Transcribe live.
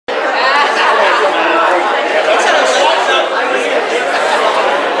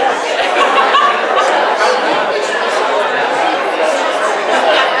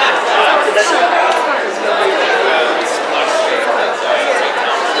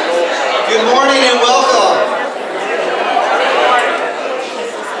Good morning and welcome.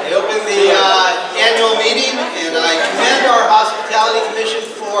 I open the annual meeting and I commend our Hospitality Commission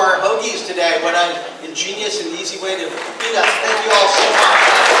for hoagies today. What an ingenious and easy way to feed us. Thank you all so much.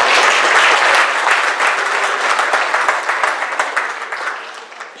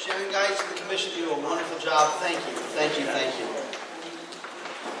 Shannon, guys, and the commission do a wonderful job. Thank you, thank you, thank you.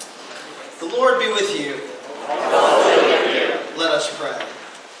 The Lord be with you. Let us pray.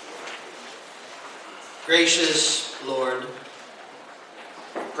 Gracious Lord,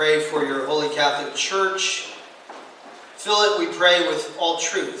 pray for your Holy Catholic Church. Fill it, we pray, with all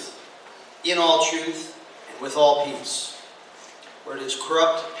truth, in all truth, and with all peace. Where it is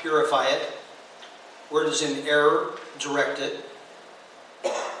corrupt, purify it. Where it is in error, direct it.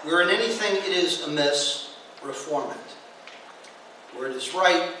 Where in anything it is amiss, reform it. Where it is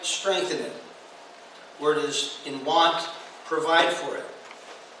right, strengthen it. Where it is in want, provide for it.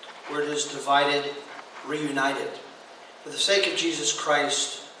 Where it is divided, reunite it. For the sake of Jesus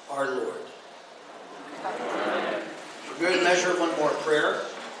Christ, our Lord. Amen. For good measure, one more prayer.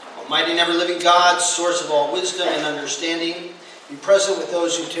 Almighty and ever-living God, source of all wisdom and understanding, be present with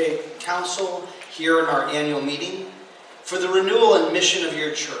those who take counsel here in our annual meeting for the renewal and mission of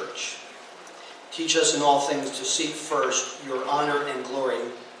your church. Teach us in all things to seek first your honor and glory,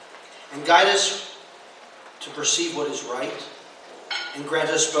 and guide us to perceive what is right, and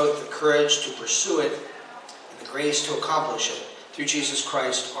grant us both the courage to pursue it and the grace to accomplish it through Jesus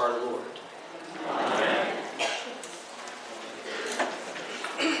Christ our Lord. Amen.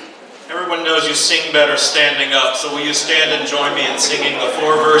 Everyone knows you sing better standing up, so will you stand and join me in singing the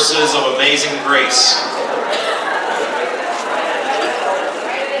 4 verses of Amazing Grace?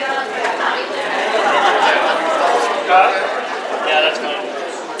 Yeah, that's fine.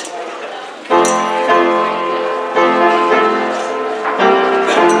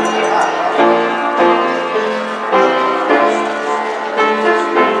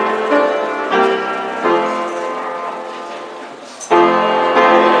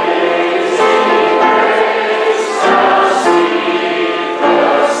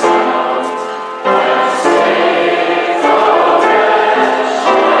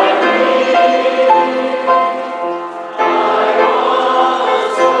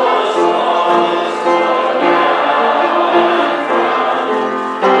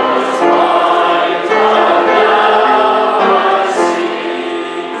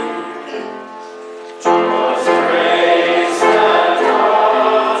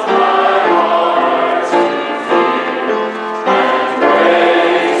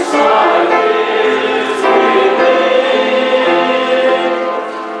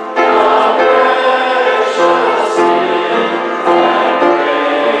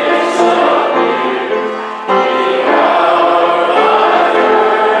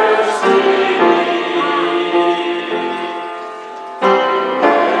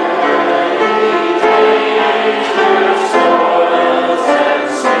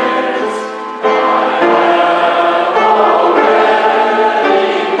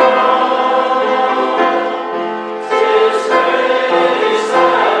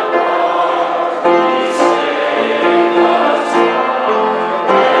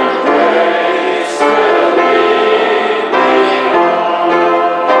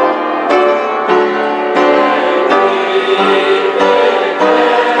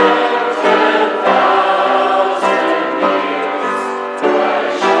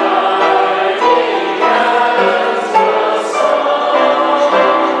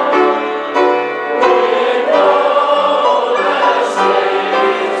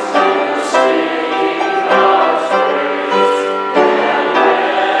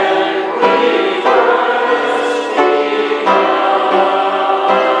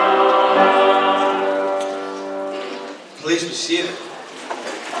 Please be seated.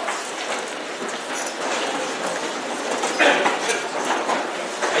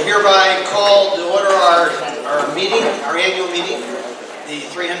 I hereby call to order our meeting, our annual meeting, the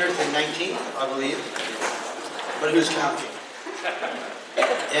 319th, I believe. But who's counting?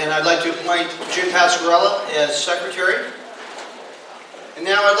 And I'd like to appoint Jim Pasquarella as secretary. And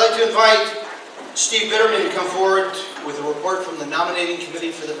now I'd like to invite Steve Bitterman to come forward with a report from the nominating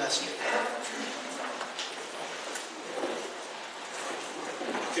committee for the vestry.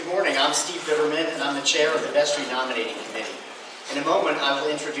 Good morning, I'm Steve Bitterman and I'm the chair of the Vestry Nominating Committee. In a moment, I will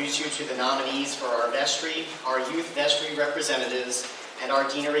introduce you to the nominees for our vestry, our youth vestry representatives, and our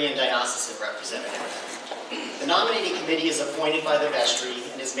deanery and diocesan representative. The nominating committee is appointed by the vestry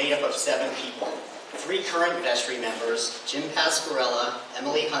and is made up of 7 people. 3 current vestry members, Jim Pasquarella,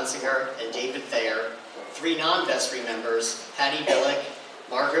 Emily Hunsinger, and David Thayer. 3 non-vestry members, Patty Billick,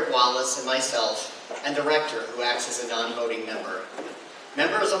 Margaret Wallace, and myself, and the rector, who acts as a non-voting member.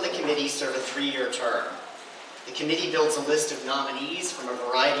 Members on the committee serve a 3-year term. The committee builds a list of nominees from a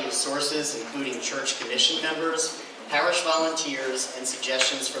variety of sources, including church commission members, parish volunteers, and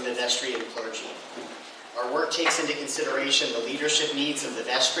suggestions from the vestry and clergy. Our work takes into consideration the leadership needs of the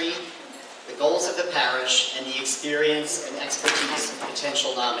vestry, the goals of the parish, and the experience and expertise of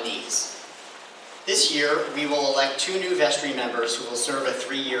potential nominees. This year, we will elect 2 new vestry members who will serve a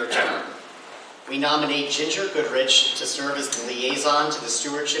 3-year term. We nominate Ginger Goodrich to serve as the liaison to the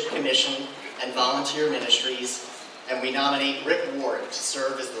Stewardship Commission and Volunteer Ministries, and we nominate Rick Ward to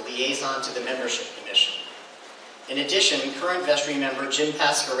serve as the liaison to the Membership Commission. In addition, current vestry member Jim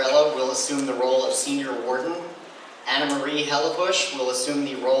Pasquarello will assume the role of Senior Warden, Anna Marie Hellebush will assume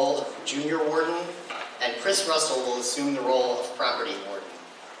the role of Junior Warden, and Chris Russell will assume the role of Property Warden.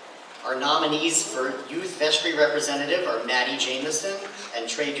 Our nominees for Youth Vestry Representative are Maddie Jameson and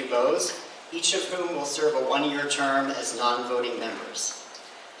Trey Dubose, each of whom will serve a 1-year term as non-voting members.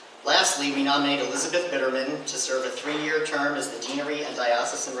 Lastly, we nominate Elizabeth Bitterman to serve a 3-year term as the Deanery and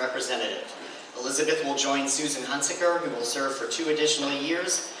Diocesan Representative. Elizabeth will join Susan Hunsaker, who will serve for 2 additional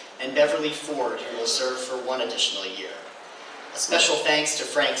years, and Beverly Ford, who will serve for 1 additional year. A special thanks to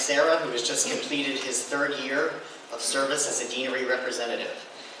Frank Serra, who has just completed his 3rd year of service as a Deanery Representative.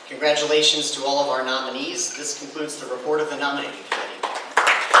 Congratulations to all of our nominees. This concludes the report of the nominating committee.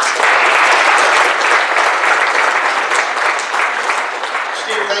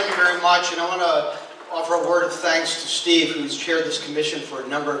 Steve, thank you very much, and I want to offer a word of thanks to Steve, who's chaired this commission for a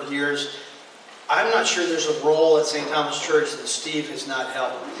number of years. I'm not sure there's a role at St. Thomas Church that Steve has not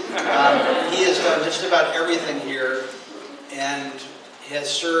held. He has done just about everything here and has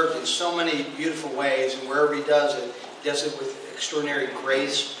served in so many beautiful ways, and wherever he does it with extraordinary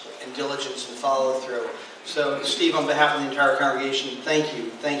grace and diligence and follow through. So, Steve, on behalf of the entire congregation, thank you.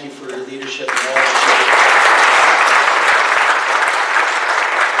 Thank you for your leadership and all that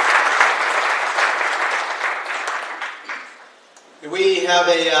you do. We have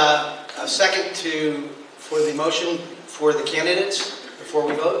a second for the motion for the candidates before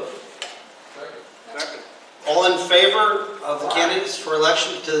we vote. Second. All in favor of the candidates for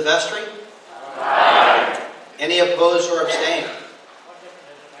election to the vestry? Aye. Any opposed or abstained?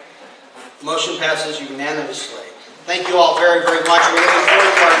 Motion passes unanimously. Thank you all very, very much. We're looking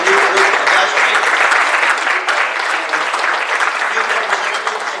forward to our new group of vestry.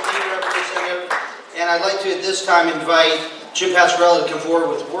 And I'd like to at this time invite Jim Pasquarello to come forward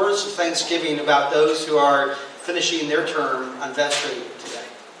with words of thanksgiving about those who are finishing their term on vestry today.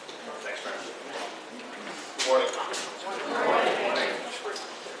 Thanks, Frank. Good morning.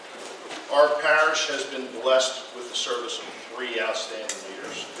 Our parish has been blessed with the service of 3 outstanding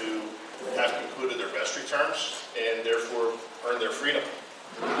leaders who have concluded their vestry terms and therefore earned their freedom.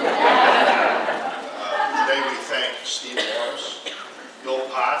 Today we thank Steve Morris, Bill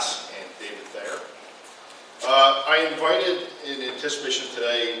Potts, and David Thayer. I invited, in anticipation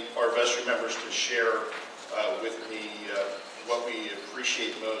today, our vestry members to share with me what we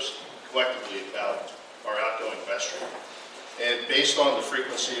appreciate most collectively about our outgoing vestry. And based on the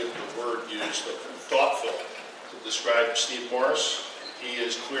frequency of the word used, thoughtful, to describe Steve Morris, he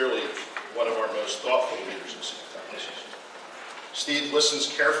is clearly one of our most thoughtful leaders in St. Thomas. Steve listens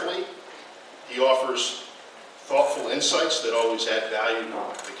carefully. He offers thoughtful insights that always add value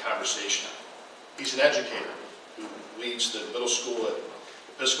to the conversation. He's an educator who leads the middle school at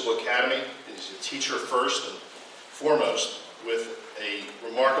Episcopal Academy. He's a teacher first and foremost with a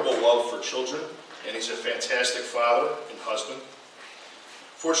remarkable love for children, and he's a fantastic father and husband.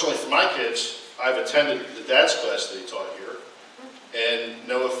 Fortunately for my kids, I've attended the dad's class that he taught here, and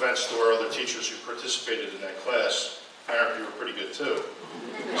no offense to our other teachers who participated in that class, apparently you were pretty good too.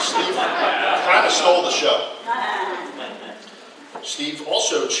 Steve kind of stole the show. Steve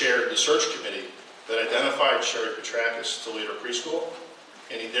also chaired the search committee that identified Sherry Petrakis to lead our preschool,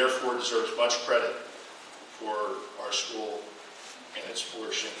 and he therefore deserves much credit for our school and its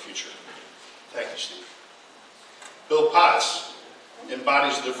flourishing future. Thank you, Steve. Bill Potts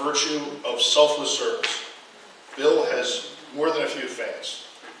embodies the virtue of selfless service. Bill has more than a few fans.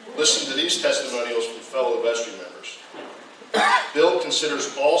 Listen to these testimonials from fellow vestry members. Bill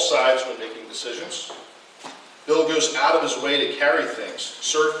considers all sides when making decisions. Bill goes out of his way to carry things,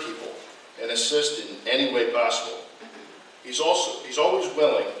 serve people, and assist in any way possible. He's always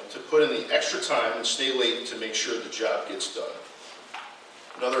willing to put in the extra time and stay late to make sure the job gets done.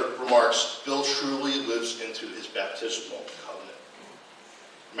 In other remarks, Bill truly lives into his baptismal covenant.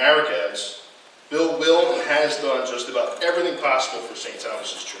 Marek adds, Bill will and has done just about everything possible for St.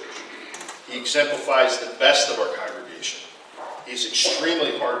 Thomas's Church. He exemplifies the best of our congregation. He's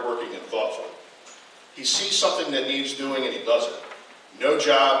extremely hardworking and thoughtful. He sees something that needs doing and he does it. No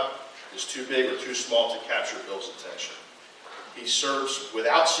job is too big or too small to capture Bill's attention. He serves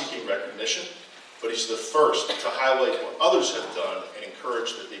without seeking recognition, but he's the first to highlight what others have done and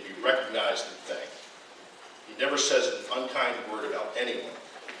encourage that they be recognized and thanked. He never says an unkind word about anyone.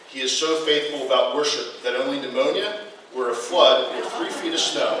 He is so faithful about worship that only pneumonia or a flood or 3 feet of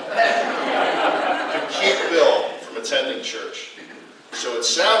snow could keep Bill from attending church. So it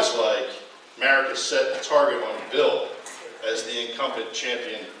sounds like Marek has set a target on Bill as the incumbent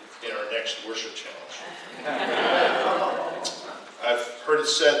champion in our next worship challenge. I've heard it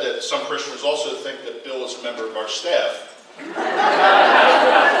said that some Christians also think that Bill is a member of our staff. We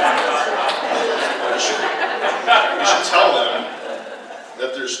should tell them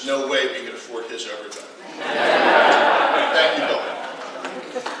that there's no way we can afford his overtime. Thank you, Bill.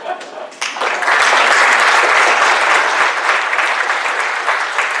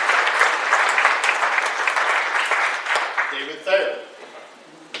 David Thayer.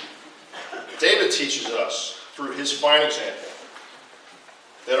 David teaches us, through his fine example,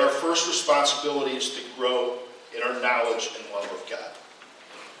 that our first responsibility is to grow in our knowledge and love of God.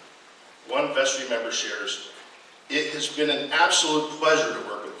 One vestry member shares, "It has been an absolute pleasure to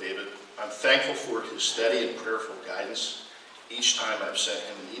work with David. I'm thankful for his steady and prayerful guidance. Each time I've sent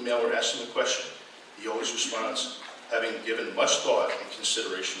him an email or asked him a question, he always responds, having given much thought and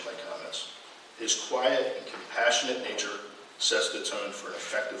consideration to my comments. His quiet and compassionate nature sets the tone for an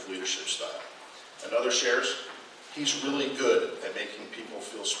effective leadership style." Another shares, "He's really good at making people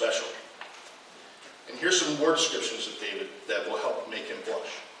feel special." And here's some more descriptions of David that will help make him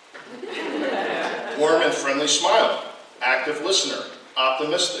blush. Warm and friendly smile, active listener,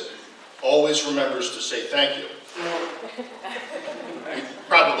 optimistic, always remembers to say thank you. He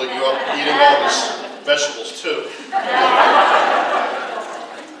probably grew up eating all his vegetables too.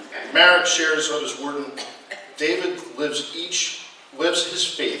 Marek shares of his warden, "David lives his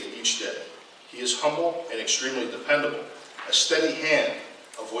faith each day. He is humble and extremely dependable, a steady hand,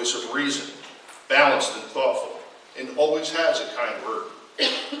 a voice of reason, balanced and thoughtful, and always has a kind word.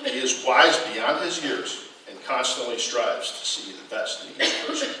 He is wise beyond his years and constantly strives to see the best in each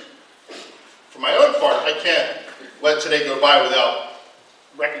person." For my own part, I can't let today go by without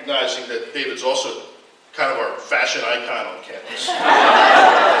recognizing that David's also kind of our fashion icon on campus.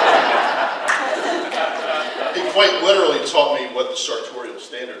 He quite literally taught me what the sartorial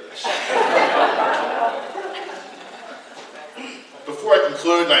standard is. Before I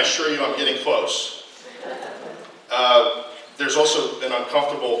conclude, and I assure you I'm getting close, there's also an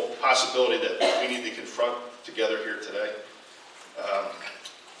uncomfortable possibility that we need to confront together here today.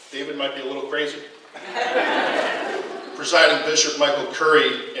 David might be a little crazy. Presiding Bishop Michael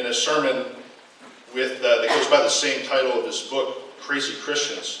Curry, in a sermon that goes by the same title of his book, Crazy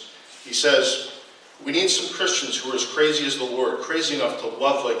Christians, he says, "We need some Christians who are as crazy as the Lord, crazy enough to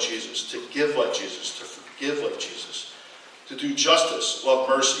love like Jesus, to give like Jesus, to forgive like Jesus, to do justice, love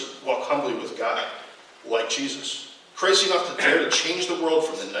mercy, walk humbly with God like Jesus. Crazy enough to dare to change the world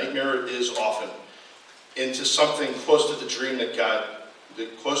from the nightmare it is often into something close to the dream that God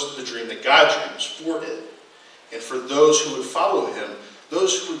dreams for it. And for those who would follow him,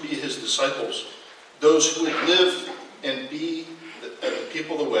 those who would be his disciples, those who would live and be the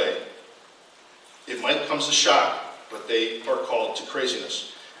people of the way. It might come as a shock, but they are called to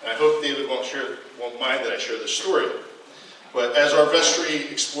craziness." And I hope David won't mind that I share this story. But as our vestry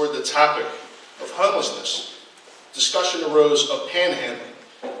explored the topic of homelessness, discussion arose of panhandling,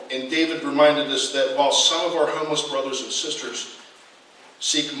 and David reminded us that while some of our homeless brothers and sisters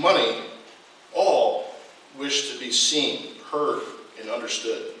seek money, all wish to be seen, heard, and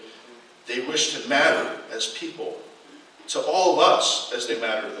understood. They wish to matter as people, to all of us as they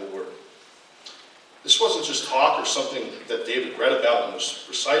matter to the Lord. This wasn't just talk or something that David read about and was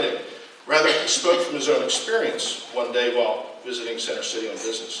reciting. Rather, he spoke from his own experience one day while visiting Center City on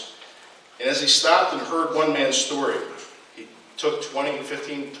business. And as he stopped and heard one man's story, he took 20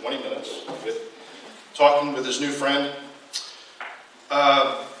 minutes talking with his new friend.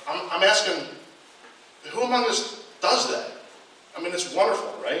 I'm asking, who among us does that? I mean, it's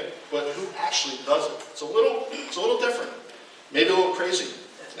wonderful, right? But who actually does it? It's a little different, maybe a little crazy.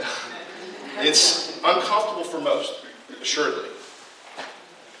 It's uncomfortable for most, assuredly,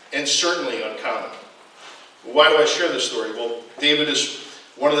 and certainly uncommon. Why do I share this story? Well, David is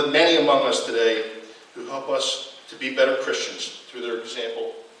one of the many among us today who help us to be better Christians through their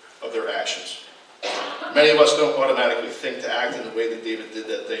example of their actions. Many of us don't automatically think to act in the way that David did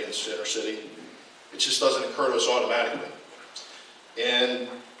that day in Center City. It just doesn't occur to us automatically. And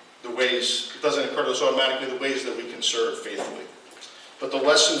it doesn't occur to us automatically the ways that we can serve faithfully. But the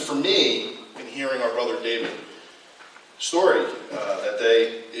lesson for me in hearing our brother David's story that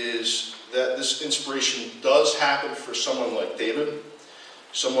day is that this inspiration does happen for someone like David,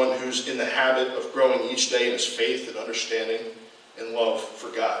 someone who's in the habit of growing each day in his faith and understanding and love for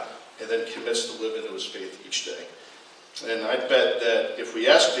God, and then commits to live into his faith each day. And I bet that if we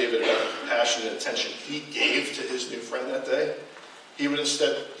asked David about the compassion and attention he gave to his new friend that day, he would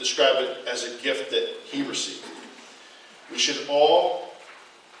instead describe it as a gift that he received. We should all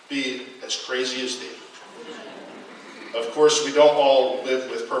be as crazy as David. Of course, we don't all live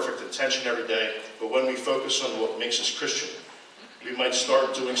with perfect intention every day, but when we focus on what makes us Christian, we might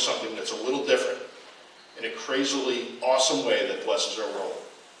start doing something that's a little different in a crazily awesome way that blesses our world.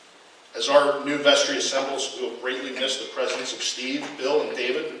 As our new vestry assembles, we will greatly miss the presence of Steve, Bill, and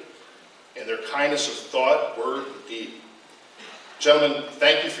David, and their kindness of thought, word, and deed. Gentlemen,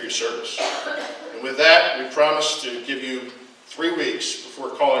 thank you for your service. And with that, we promise to give you 3 weeks before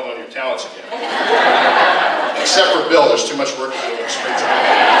calling on your talents again. Except for Bill, there's too much work to do in spring time.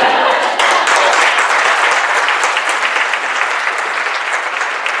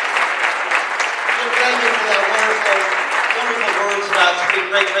 Thank you for that wonderful words about three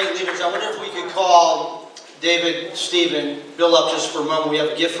great leaders. I wonder if we could call David, Steve, and Bill up just for a moment. We have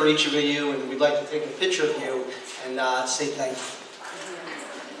a gift for each of you, and we'd like to take a picture of you and say thank you.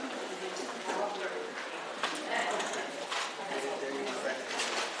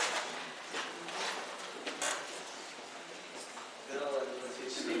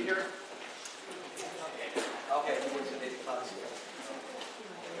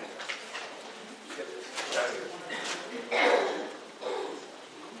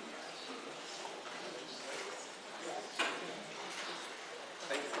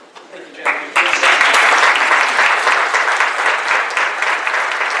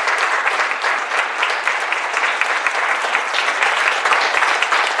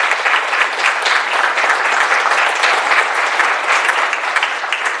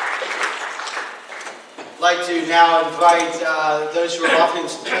 I'd like to now invite those who are offering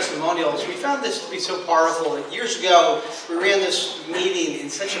some testimonials. We found this to be so powerful. Years ago, we ran this meeting in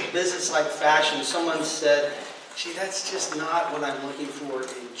such a business-like fashion. Someone said, gee, that's just not what I'm looking for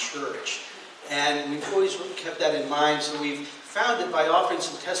in church. And we've always kept that in mind. So we've found that by offering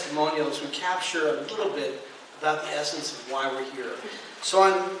some testimonials, we capture a little bit about the essence of why we're here. So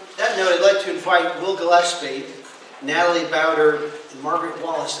on that note, I'd like to invite Will Gillespie, Natalie Bowder, and Margaret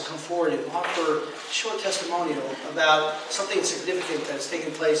Wallace to come forward and offer a short testimonial about something significant that's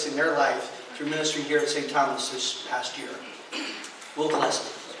taken place in their life through ministry here at St. Thomas this past year. Will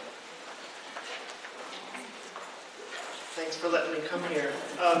Gillespie. Thanks for letting me come here.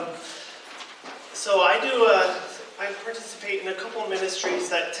 So I participate in a couple ministries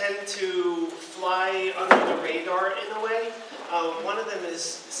that tend to fly under the radar in a way. One of them is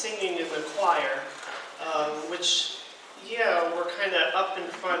singing in the choir, which, yeah, we're kind of up in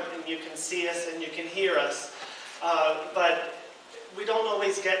front and you can see us and you can hear us, but we don't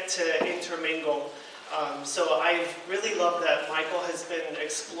always get to intermingle. So I really love that Michael has been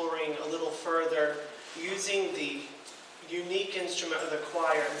exploring a little further, using the unique instrument of the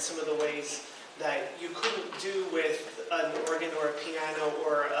choir in some of the ways that you couldn't do with an organ or a piano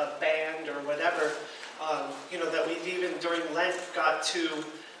or a band or whatever. You know, that we've even during Lent got to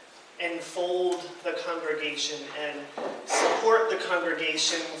enfold the congregation and support the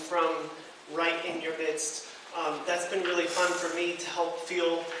congregation from right in your midst. That's been really fun for me to help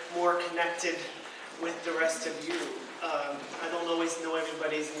feel more connected with the rest of you. I don't always know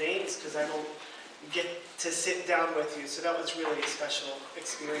everybody's names because I don't get to sit down with you, so that was really a special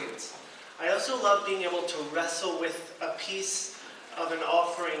experience. I also love being able to wrestle with a piece of an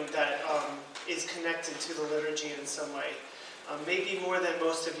offering that is connected to the liturgy in some way. Maybe more than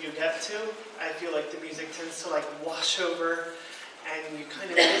most of you get to. I feel like the music tends to like wash over and you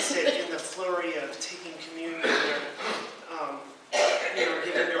kind of miss it in the flurry of taking communion or you know,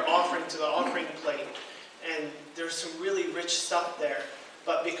 giving your offering to the offering plate. And there's some really rich stuff there.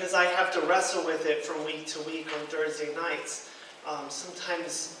 But because I have to wrestle with it from week to week on Thursday nights,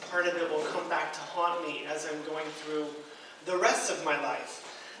 sometimes part of it will come back to haunt me as I'm going through the rest of my life.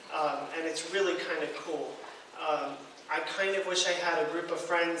 And it's really kind of cool. I kind of wish I had a group of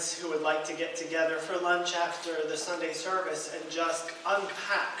friends who would like to get together for lunch after the Sunday service and just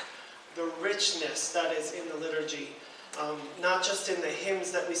unpack the richness that is in the liturgy. Not just in the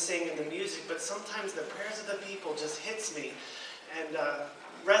hymns that we sing and the music, but sometimes the prayers of the people just hits me and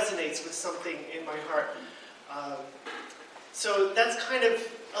resonates with something in my heart. So that's kind of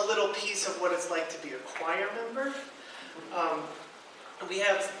a little piece of what it's like to be a choir member. We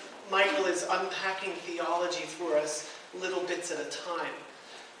have, Michael is unpacking theology for us little bits at a time.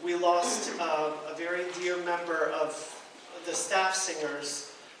 We lost a very dear member of the staff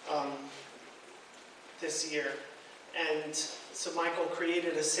singers this year. And so Michael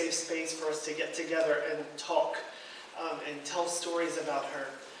created a safe space for us to get together and talk and tell stories about her.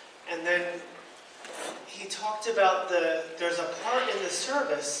 And then he talked about there's a part in the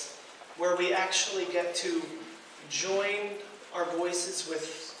service where we actually get to join our voices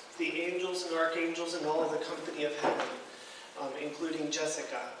with the angels and archangels and all of the company of heaven, including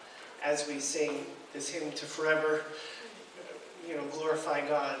Jessica, as we sing this hymn to forever, glorify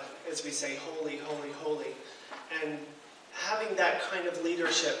God, as we say, holy, holy, holy. And having that kind of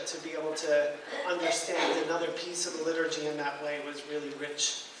leadership to be able to understand another piece of the liturgy in that way was really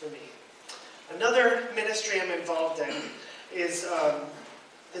rich for me. Another ministry I'm involved in is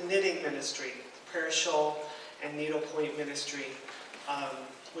the knitting ministry, prayer shawl and needlepoint ministry,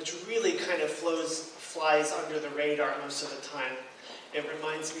 which really kind of flies under the radar most of the time. It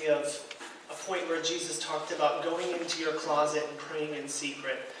reminds me of a point where Jesus talked about going into your closet and praying in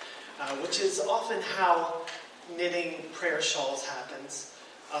secret, which is often how knitting prayer shawls happens.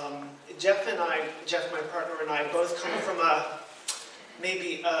 Jeff, my partner, and I both come from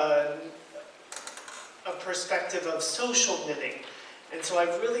maybe a perspective of social knitting. And so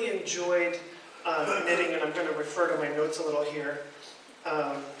I've really enjoyed knitting, and I'm going to refer to my notes a little here.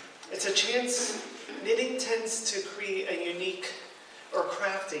 It's a chance, knitting tends to create a unique, or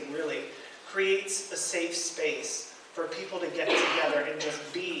crafting really, creates a safe space for people to get together and just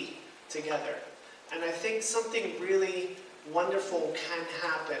be together. And I think something really wonderful can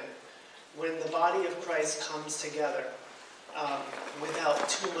happen when the body of Christ comes together without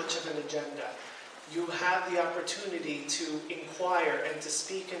too much of an agenda. You have the opportunity to inquire and to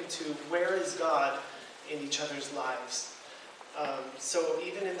speak into where is God in each other's lives. So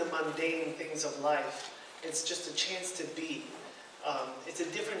even in the mundane things of life, it's just a chance to be. It's a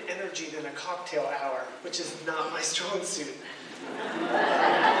different energy than a cocktail hour, which is not my strong suit.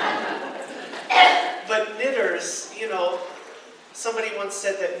 But knitters, somebody once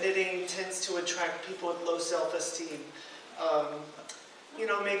said that knitting tends to attract people with low self-esteem.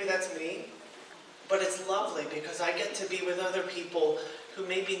 Maybe that's me. But it's lovely because I get to be with other people who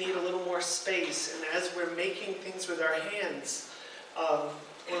maybe need a little more space. And as we're making things with our hands,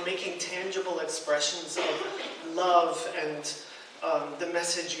 we're making tangible expressions of love and the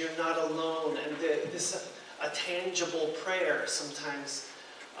message you're not alone, and a tangible prayer sometimes.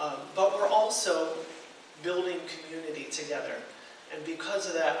 But we're also building community together. And because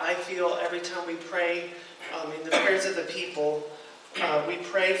of that, I feel every time we pray in the prayers of the people, we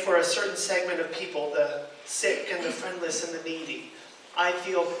pray for a certain segment of people, the sick and the friendless and the needy. I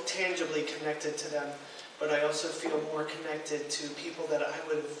feel tangibly connected to them, but I also feel more connected to people that I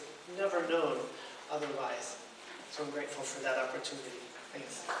would have never known otherwise. So I'm grateful for that opportunity.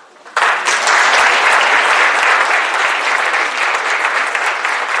 Thanks.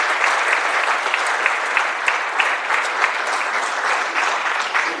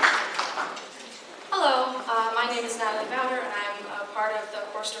 Hello, my name is Natalie Bowder, and I'm a part of the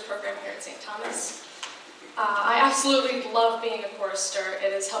chorister program here at St. Thomas. I absolutely love being a chorister.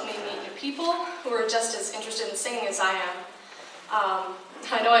 It has helped me meet new people who are just as interested in singing as I am.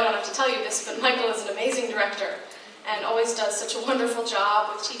 I know I don't have to tell you this, but Michael is an amazing director and always does such a wonderful job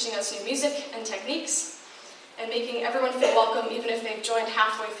with teaching us new music and techniques and making everyone feel welcome even if they've joined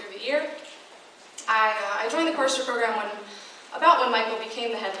halfway through the year. I joined the chorister program about when Michael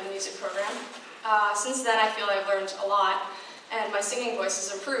became the head of the music program. Since then, I feel I've learned a lot, and my singing voice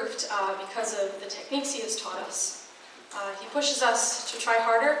has improved because of the techniques he has taught us. He pushes us to try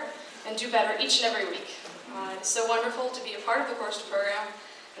harder and do better each and every week. It's so wonderful to be a part of the chorister program,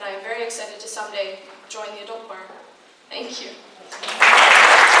 and I am very excited to someday join the adult choir. Thank you.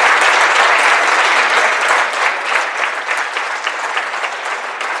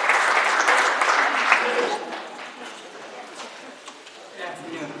 Good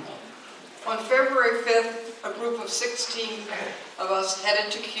afternoon. On February 5th, a group of 16 of us headed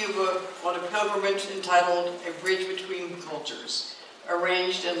to Cuba on a pilgrimage entitled A Bridge Between Cultures,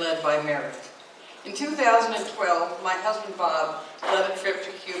 arranged and led by Merrick. In 2012, my husband Bob led a trip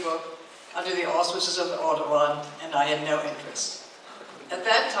to Cuba under the auspices of the Audubon, and I had no interest. At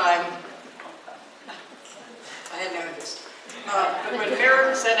that time, I had no interest. But when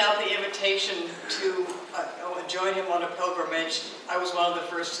Merrick sent out the invitation to join him on a pilgrimage, I was one of the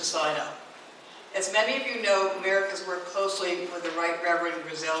first to sign up. As many of you know, Merrick has worked closely with the Right Reverend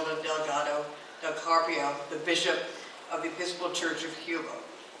Griselda Delgado del Carpio, the Bishop of the Episcopal Church of Cuba,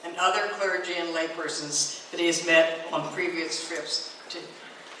 and other clergy and laypersons that he has met on previous trips to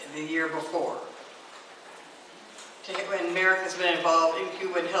the year before. and Merrick has been involved in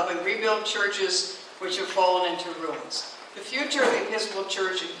Cuba in helping rebuild churches which have fallen into ruins. The future of the Episcopal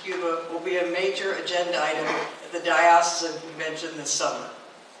Church in Cuba will be a major agenda item at the Diocesan Convention this summer.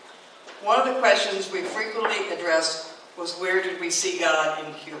 One of the questions we frequently addressed was, where did we see God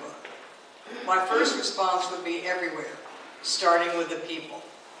in Cuba? My first response would be everywhere, starting with the people.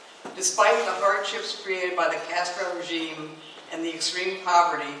 Despite the hardships created by the Castro regime and the extreme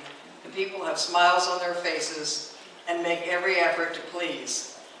poverty, the people have smiles on their faces and make every effort to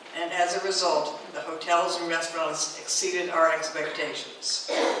please. And as a result, the hotels and restaurants exceeded our expectations.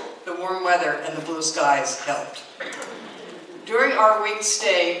 The warm weather and the blue skies helped. During our week's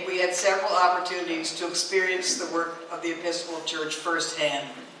stay, we had several opportunities to experience the work of the Episcopal Church firsthand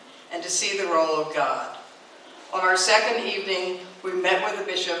and to see the role of God. On our second evening, we met with the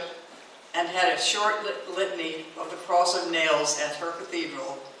bishop and had a short litany of the Cross of Nails at her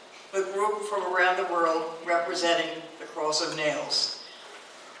cathedral, the group from around the world representing the Cross of Nails.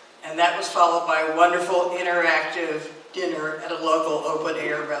 And that was followed by a wonderful interactive dinner at a local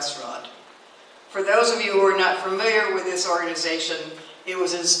open-air restaurant. For those of you who are not familiar with this organization, it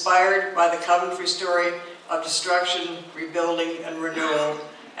was inspired by the Coventry story of destruction, rebuilding, and renewal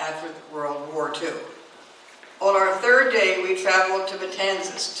after World War II. On our third day, we traveled to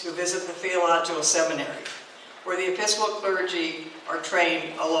Matanzas to visit the Theological Seminary, where the Episcopal clergy are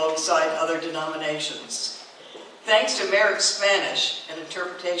trained alongside other denominations. Thanks to Merrick's Spanish and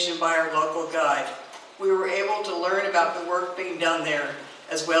interpretation by our local guide, we were able to learn about the work being done there,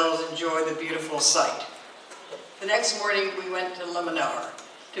 as well as enjoy the beautiful site. The next morning, we went to Liminar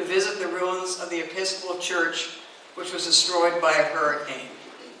to visit the ruins of the Episcopal Church, which was destroyed by a hurricane.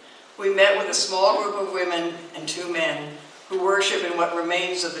 We met with a small group of women and 2 men who worship in what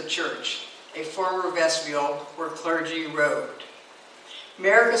remains of the church, a former vestibule where clergy robed.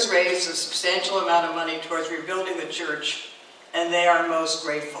 Merrick has raised a substantial amount of money towards rebuilding the church, and they are most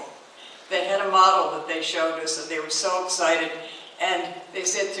grateful. They had a model that they showed us, and they were so excited, and they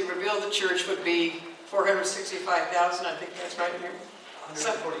said to rebuild the church would be $465,000, I think that's right here?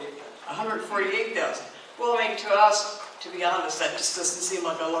 $148,000. Well, I mean, to us, to be honest, that just doesn't seem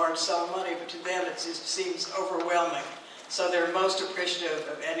like a large sum of money, but to them it just seems overwhelming. So they're most appreciative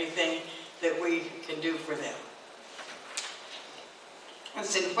of anything that we can do for them. In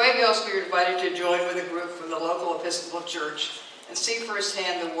Cienfuegos, we were invited to join with a group from the local Episcopal Church and see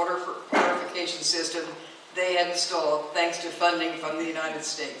firsthand the water purification system they had installed thanks to funding from the United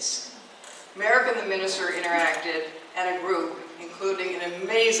States. Merrick and the minister interacted, and a group, including an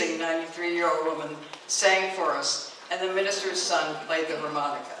amazing 93-year-old woman, sang for us, and the minister's son played the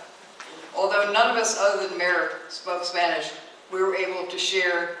harmonica. Although none of us other than Merrick spoke Spanish, we were able to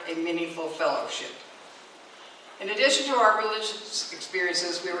share a meaningful fellowship. In addition to our religious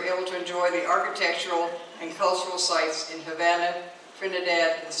experiences, we were able to enjoy the architectural and cultural sites in Havana,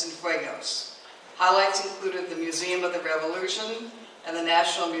 Trinidad, and Cienfuegos. Highlights included the Museum of the Revolution and the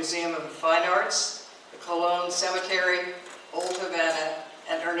National Museum of the Fine Arts, the Colón Cemetery, Old Havana,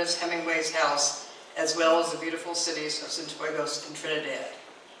 and Ernest Hemingway's house, as well as the beautiful cities of Cienfuegos and Trinidad.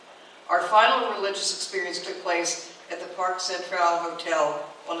 Our final religious experience took place at the Park Central Hotel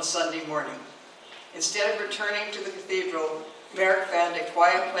on a Sunday morning. Instead of returning to the cathedral, Merrick found a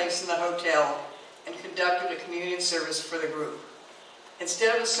quiet place in the hotel and conducted a communion service for the group.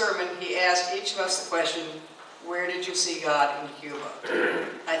 Instead of a sermon, he asked each of us the question, where did you see God in Cuba?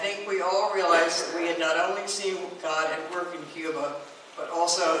 I think we all realized that we had not only seen God at work in Cuba, but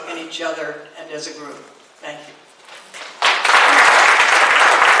also in each other and as a group. Thank you.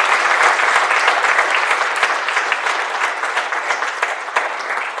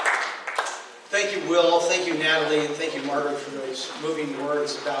 Thank you, Will. Thank you, Natalie. And thank you, Margaret, for those moving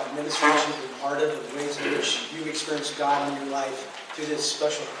words about ministries you've been part of and the ways in which you've experienced God in your life through this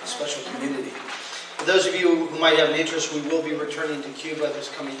special community. For those of you who might have an interest, we will be returning to Cuba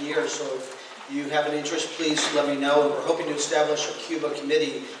this coming year. So if you have an interest, please let me know. And we're hoping to establish a Cuba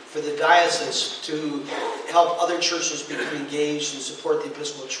committee for the diocese to help other churches become engaged and support the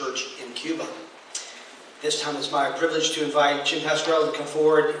Episcopal Church in Cuba. This time it's my privilege to invite Jim Pasquarello to come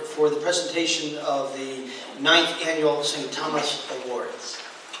forward for the presentation of the 9th Annual St. Thomas Awards.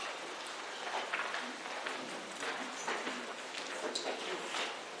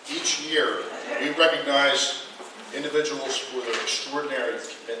 Each year, we recognize individuals for their extraordinary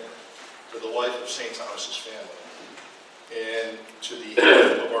commitment to the life of St. Thomas's family and to the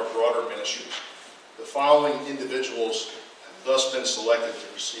head of our broader ministries. The following individuals have thus been selected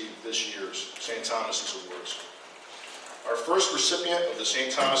to receive this year's St. Thomas's Awards. Our first recipient of the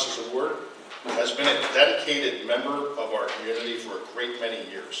St. Thomas's Award has been a dedicated member of our community for a great many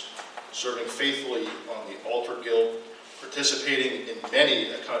years. serving faithfully on the altar guild, participating in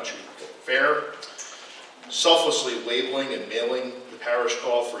many a country fair, selflessly labeling and mailing the parish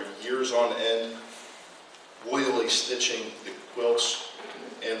call for years on end, loyally stitching the quilts,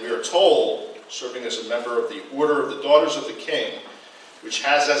 and we are told serving as a member of the Order of the Daughters of the King, which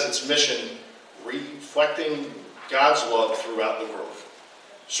has as its mission reflecting God's love throughout the world.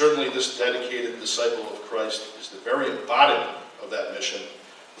 Certainly this dedicated disciple of Christ is the very embodiment of that mission,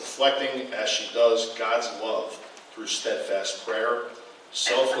 reflecting as she does God's love through steadfast prayer,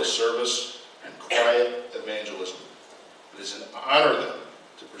 selfless service, and quiet evangelism. It is an honor then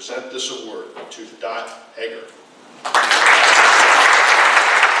to present this award to Dot Hager.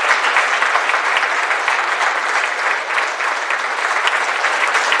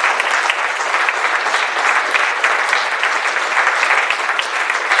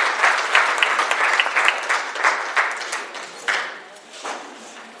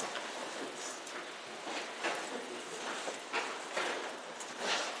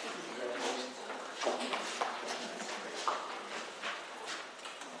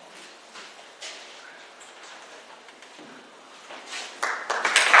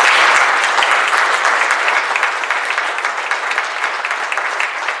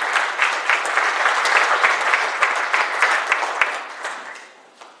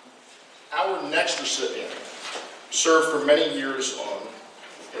 Our next recipient served for many years on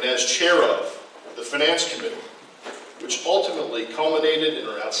and as chair of the Finance Committee, which ultimately culminated in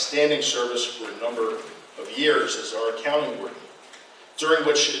her outstanding service for a number of years as our accounting warden, during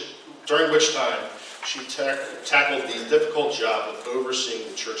which time she tackled the difficult job of overseeing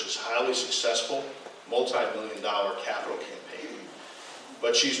the church's highly successful multi-million-dollar capital campaign.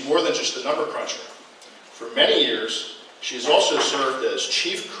 But she's more than just a number cruncher. For many years, she has also served as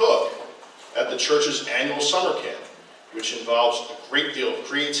chief cook at the church's annual summer camp, which involves a great deal of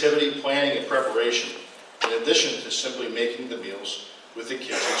creativity, planning, and preparation, in addition to simply making the meals with the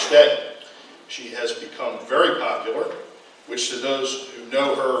kids each day. She has become very popular, which to those who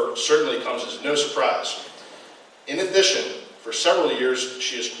know her certainly comes as no surprise. In addition, for several years,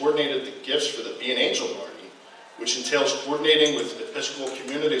 she has coordinated the gifts for the Be an Angel Party, which entails coordinating with Episcopal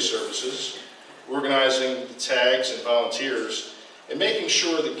Community Services, organizing the tags and volunteers, and making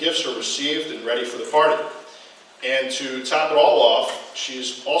sure the gifts are received and ready for the party. And to top it all off,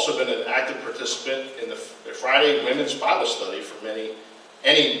 she's also been an active participant in the Friday Women's Bible Study for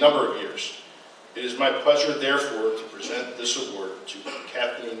any number of years. It is my pleasure, therefore, to present this award to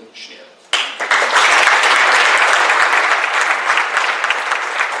Kathleen Schneer.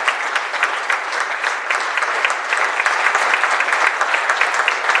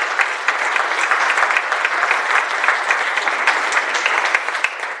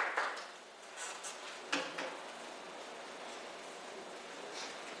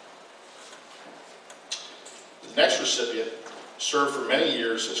 The next recipient served for many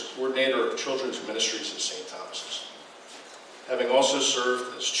years as coordinator of children's ministries at St. Thomas's, having also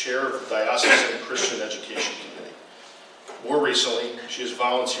served as chair of the Diocesan Christian Education Committee. More recently, she has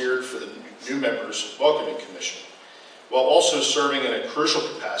volunteered for the new members' welcoming commission, while also serving in a crucial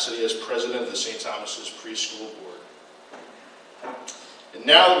capacity as president of the St. Thomas's preschool board. And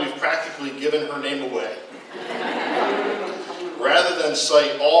now that we've practically given her name away, rather than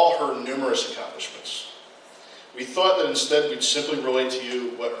cite all her numerous accomplishments, we thought that instead we'd simply relate to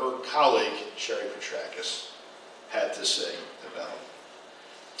you what her colleague, Sherry Petrakis, had to say about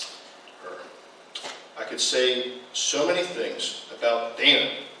her. I could say so many things about Dana.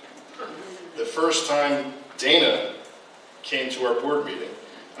 The first time Dana came to our board meeting,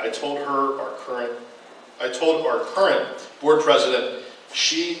 I told our current board president,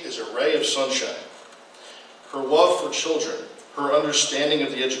 she is a ray of sunshine. Her love for children, her understanding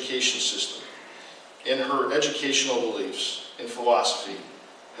of the education system, and her educational beliefs and philosophy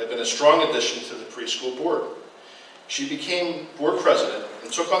have been a strong addition to the preschool board. She became board president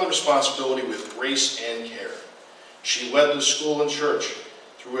and took on the responsibility with grace and care. She led the school and church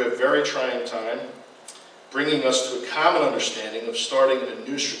through a very trying time, bringing us to a common understanding of starting a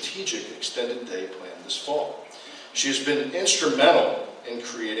new strategic extended day plan this fall. She has been instrumental in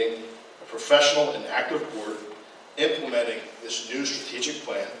creating a professional and active board, implementing this new strategic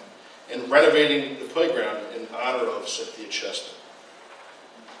plan, and renovating the playground in honor of Cynthia Cheston,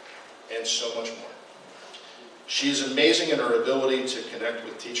 and so much more. She is amazing in her ability to connect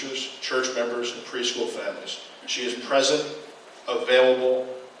with teachers, church members, and preschool families. She is present, available,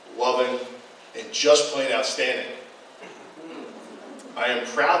 loving, and just plain outstanding. I am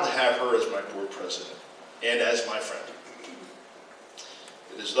proud to have her as my board president and as my friend.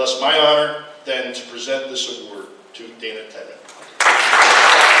 It is thus my honor, then, to present this award to Dana Tedman.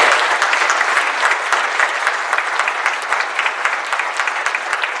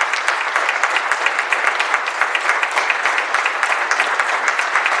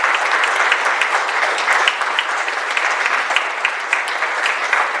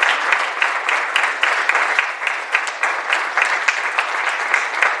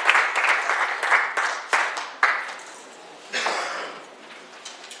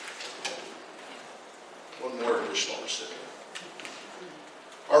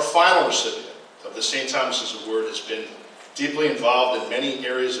 Thomas's Award has been deeply involved in many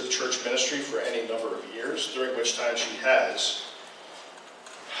areas of church ministry for any number of years, during which time she has,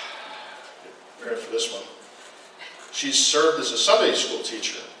 ready for this one, she's served as a Sunday school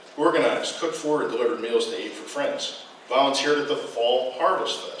teacher, organized, cooked for, and delivered meals to aid for friends, volunteered at the Fall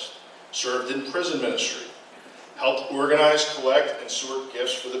Harvest Fest, served in prison ministry, helped organize, collect, and sort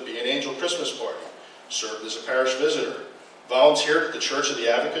gifts for the Be an Angel Christmas party, served as a parish visitor, volunteered at the Church of the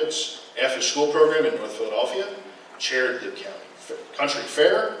Advocates after-school program in North Philadelphia, chaired the country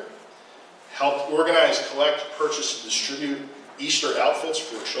fair, helped organize, collect, purchase, and distribute Easter outfits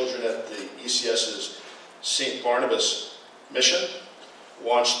for children at the ECS's St. Barnabas mission,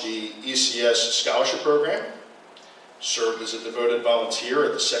 launched the ECS Scholarship Program, served as a devoted volunteer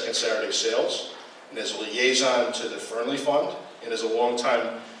at the Second Saturday Sales, and as a liaison to the Fernley Fund, and as a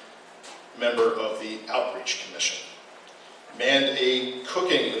longtime member of the Outreach Commission. Manned a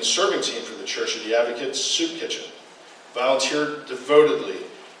cooking and serving team for the Church of the Advocates Soup Kitchen, volunteered devotedly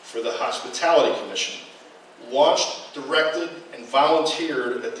for the Hospitality Commission, launched, directed, and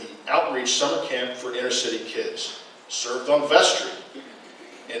volunteered at the Outreach Summer Camp for Inner City Kids, served on vestry,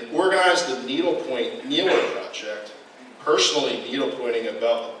 and organized the Needlepoint Kneeler Project, personally needlepointing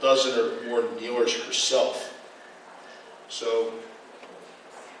about a dozen or more kneelers herself. So,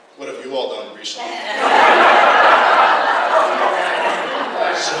 what have you all done recently?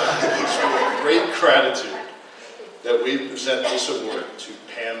 So, it's with great gratitude that we present this award to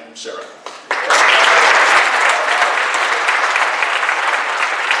Pam Serra.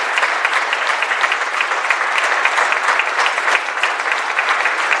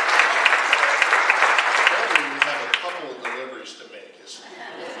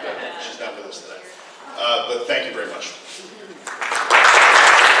 But thank you very much.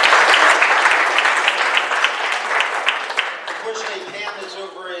 Unfortunately, Pam is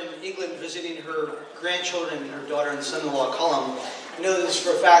over in England visiting her grandchildren and her daughter and son-in-law, Cullum. I know this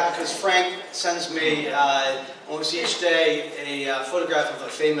for a fact because Frank sends me almost each day a photograph of a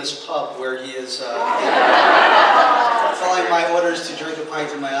famous pub where he is following my orders to drink a pint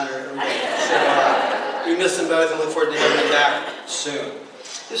in my honor every day. So we miss them both and look forward to having them back soon.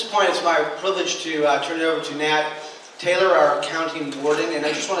 At this point, it's my privilege to turn it over to Nat Taylor, our accounting warden, and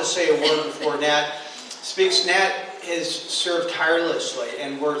I just want to say a word before Nat speaks. Nat has served tirelessly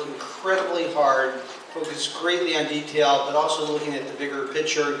and worked incredibly hard, focused greatly on detail, but also looking at the bigger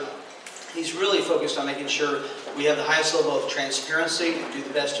picture. He's really focused on making sure we have the highest level of transparency and do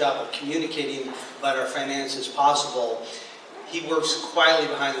the best job of communicating about our finances possible. He works quietly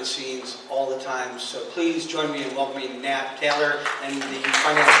behind the scenes all the time, so please join me in welcoming Nat Taylor and the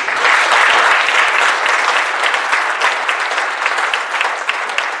finance department.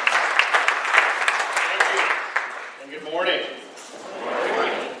 Thank you, and good morning.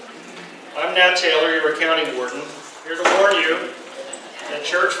 I'm Nat Taylor, your accounting warden, here to warn you that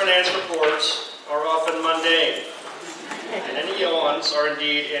church finance reports are often mundane, and any yawns are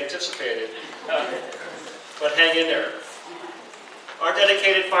indeed anticipated. But hang in there. Our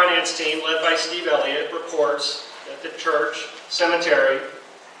dedicated finance team, led by Steve Elliott, reports that the church, cemetery,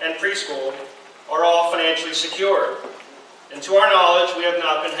 and preschool are all financially secure. And to our knowledge, we have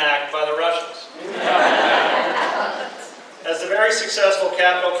not been hacked by the Russians. As the very successful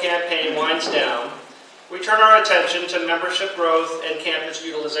capital campaign winds down, we turn our attention to membership growth and campus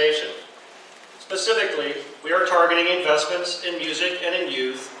utilization. Specifically, we are targeting investments in music and in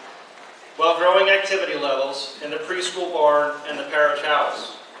youth, while growing activity levels in the preschool barn and the parish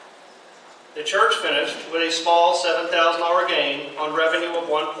house. The church finished with a small $7,000 gain on revenue of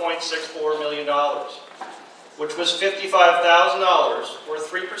 $1.64 million, which was $55,000, or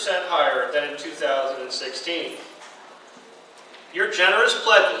 3% higher than in 2016. Your generous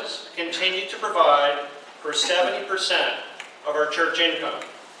pledges continue to provide for 70% of our church income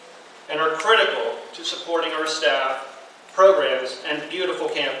and are critical to supporting our staff, programs, and beautiful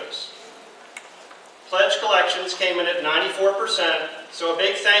campus. Pledge collections came in at 94%, so a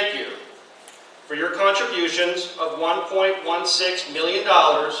big thank you for your contributions of $1.16 million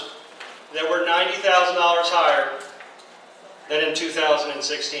that were $90,000 higher than in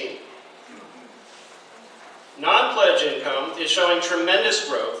 2016. Non-pledge income is showing tremendous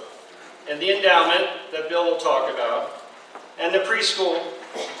growth in the endowment that Bill will talk about, and the preschool,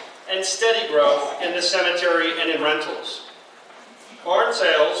 and steady growth in the cemetery and in rentals. Barn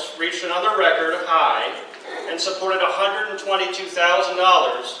sales reached another record high and supported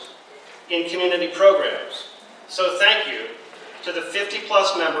 $122,000 in community programs. So thank you to the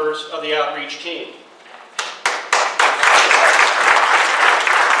 50+ members of the outreach team.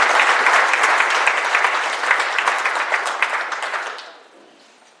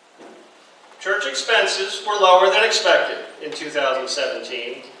 Church expenses were lower than expected in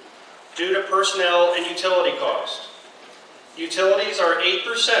 2017 due to personnel and utility costs. Utilities are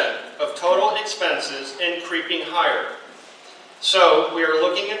 8% of total expenses and creeping higher. So we are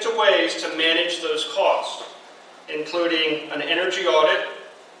looking into ways to manage those costs, including an energy audit,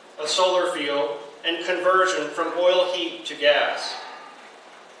 a solar field, and conversion from oil heat to gas.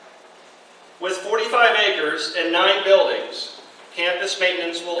 With 45 acres and 9 buildings, campus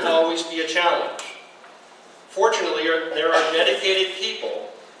maintenance will always be a challenge. Fortunately, there are dedicated people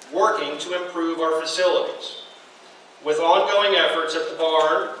working to improve our facilities, with ongoing efforts at the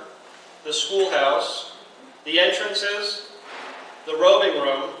barn, the schoolhouse, the entrances, the roving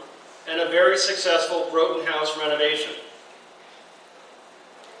room, and a very successful Groton House renovation.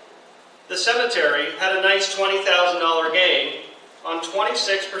 The cemetery had a nice $20,000 gain on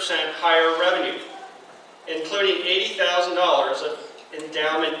 26% higher revenue, including $80,000 of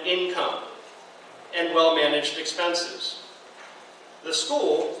endowment income and well-managed expenses. The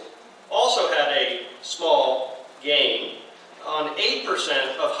school also had a small gain on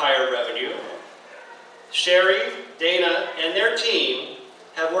 8% of higher revenue. Sherry, Dana, and their team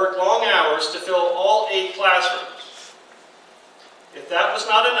have worked long hours to fill all 8 classrooms. If that was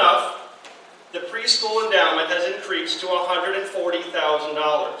not enough, the preschool endowment has increased to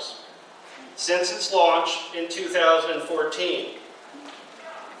 $140,000 since its launch in 2014.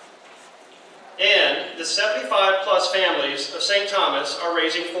 And the 75-plus families of St. Thomas are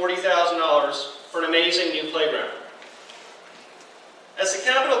raising $40,000 for an amazing new playground. As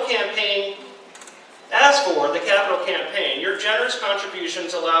for the capital campaign, your generous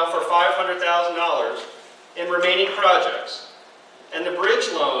contributions allow for $500,000 in remaining projects, and the bridge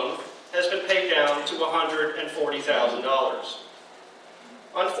loan has been paid down to $140,000.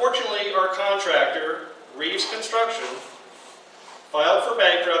 Unfortunately, our contractor, Reeves Construction, filed for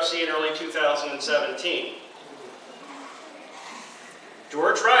bankruptcy in early 2017.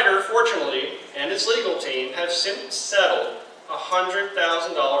 George Ryder, fortunately, and his legal team have since settled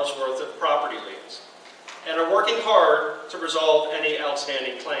 $100,000 worth of property liens and are working hard to resolve any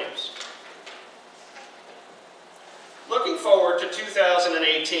outstanding claims. Looking forward to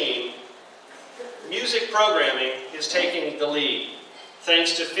 2018, music programming is taking the lead,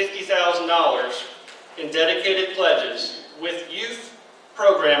 thanks to $50,000 in dedicated pledges, with youth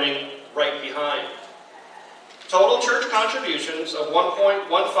programming right behind. Total church contributions of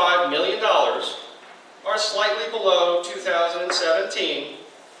 $1.15 million are slightly below 2017,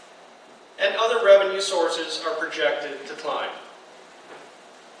 and other revenue sources are projected to climb.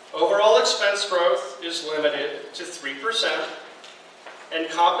 Overall expense growth is limited to 3%, and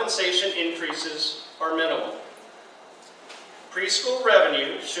compensation increases are minimal. Preschool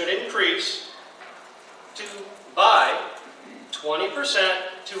revenue should increase by 20%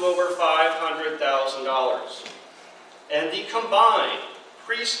 to over $500,000. And the combined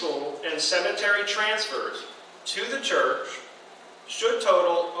preschool and cemetery transfers to the church should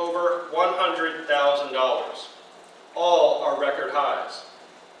total over $100,000. All are record highs.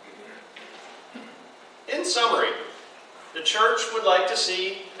 In summary, the church would like to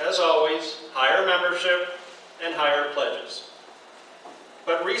see, as always, higher membership and higher pledges.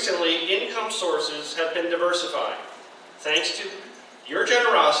 But recently, income sources have been diversifying, thanks to your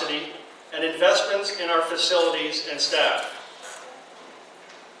generosity and investments in our facilities and staff.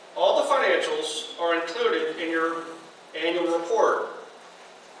 All the financials are included in your annual report.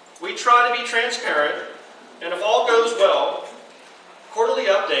 We try to be transparent, and if all goes well, quarterly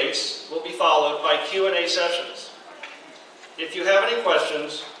updates will be followed by Q&A sessions. If you have any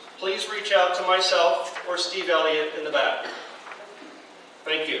questions, please reach out to myself or Steve Elliott in the back.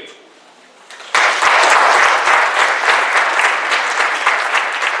 Thank you.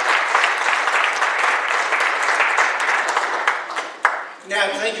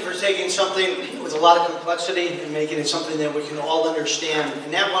 Nat, thank you for taking something with a lot of complexity and making it something that we can all understand.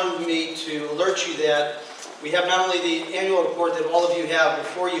 And Nat wanted me to alert you that we have not only the annual report that all of you have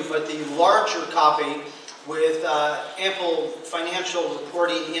before you, but the larger copy with ample financial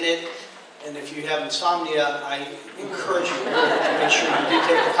reporting in it. And if you have insomnia, I encourage you to make sure you do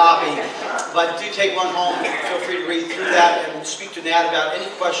take a copy. But do take one home. Feel free to read through that and speak to Nat about any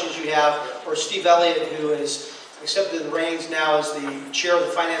questions you have, or Steve Elliott, who has accepted the reins now as the chair of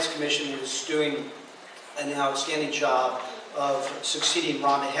the Finance Commission, is doing an outstanding job of succeeding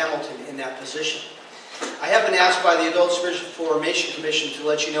Rhonda Hamilton in that position. I have been asked by the Adult Spiritual Formation Commission to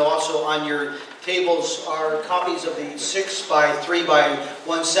let you know also on your tables are copies of the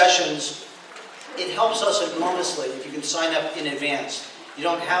 6x3x1 sessions. It helps us enormously if you can sign up in advance. You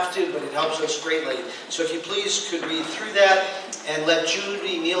don't have to, but it helps us greatly. So if you please could read through that and let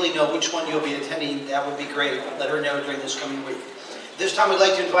Judy Neely know which one you'll be attending, that would be great. Let her know during this coming week. This time we'd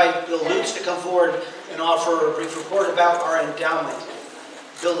like to invite Bill Lutz to come forward and offer a brief report about our endowment.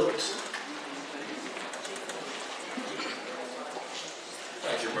 Bill Lutz.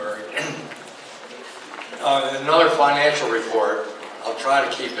 Thank you, Murray. Another financial report. I'll try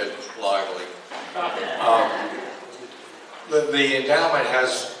to keep it lively. The endowment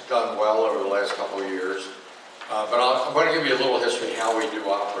has done well over the last couple of years, but I'm going to give you a little history how we do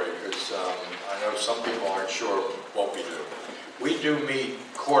operate, because I know some people aren't sure what we do. We do meet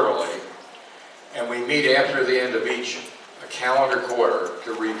quarterly, and we meet after the end of each calendar quarter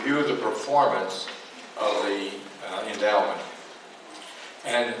to review the performance of the endowment.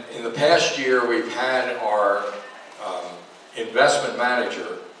 And in the past year, we've had our investment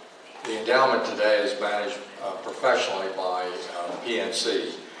manager. The endowment today is managed professionally by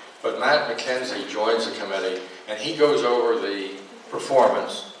PNC, but Matt McKenzie joins the committee, and he goes over the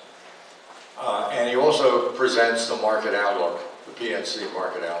performance, and he also presents the market outlook, the PNC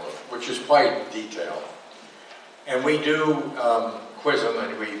market outlook, which is quite detailed. And we do quiz them,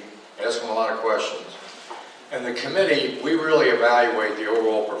 and we ask them a lot of questions. And the committee, we really evaluate the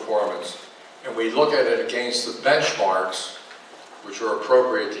overall performance, and we look at it against the benchmarks which are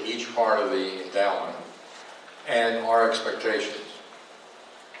appropriate to each part of the endowment and our expectations.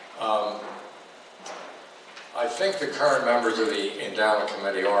 I think the current members of the endowment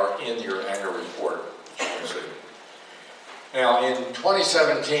committee are in your annual report, which you can see. Now, in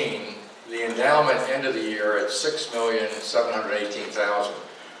 2017, the endowment ended the year at $6,718,000,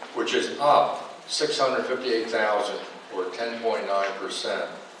 which is up $658,000 or 10.9%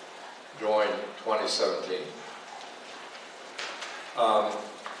 during 2017.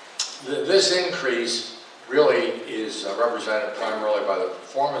 This increase really is represented primarily by the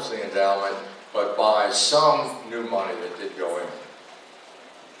performance of the endowment, but by some new money that did go in.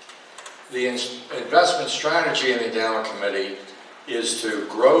 The investment strategy in the endowment committee is to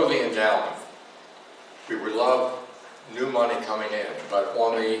grow the endowment. We would love new money coming in, but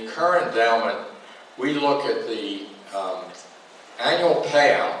on the current endowment, we look at the annual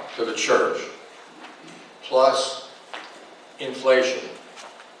payout to the church plus inflation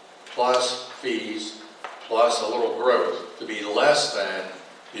plus fees plus a little growth to be less than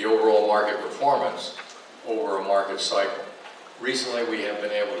the overall market performance over a market cycle. Recently, we have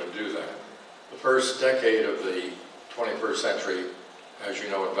been able to do that. The first decade of the 21st century, as you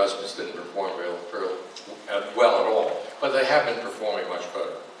know, investments didn't perform well at all, but they have been performing much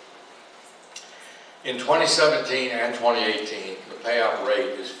better. In 2017 and 2018, the payout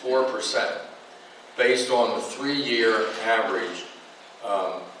rate is 4%, based on the 3-year average,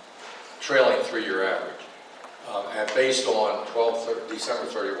 trailing 3-year average, and based on December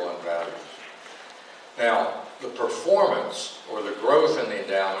 31 values. Now, the performance, or the growth in the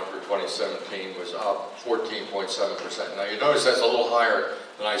endowment for 2017 was up 14.7%. Now, you notice that's a little higher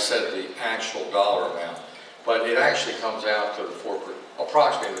than I said the actual dollar amount, but it actually comes out to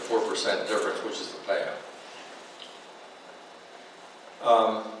approximately the 4% difference, which is the payout.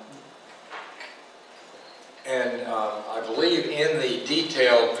 I believe in the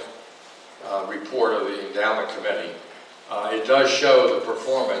detailed report of the endowment committee, it does show the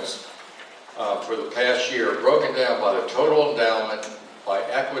performance for the past year, broken down by the total endowment, by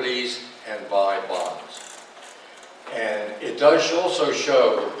equities, and by bonds. And it does also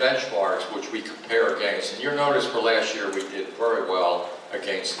show the benchmarks which we compare against. And you'll notice for last year we did very well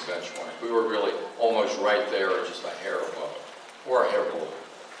against the benchmark. We were really almost right there, or just a hair above it, or a hair below it.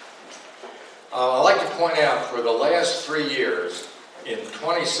 I'd like to point out for the last 3 years, in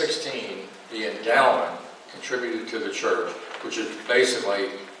 2016, the endowment contributed to the church, which is basically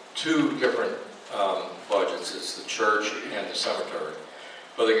 2 different budgets. It's the church and the cemetery.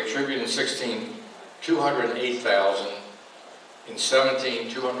 But they contributed in 16, $208,000, in 17,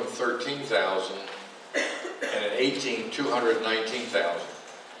 $213,000, and in 18, $219,000,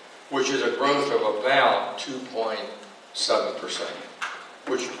 which is a growth of about 2.7%,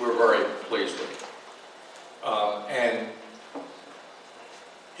 which we're very pleased with. And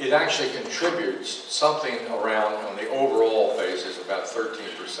it actually contributes something around, on the overall basis, about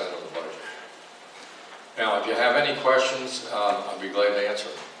 13% of the budget. Now, if you have any questions, I'd be glad to answer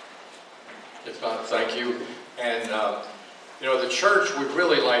them. If not, thank you. And, you know, the church would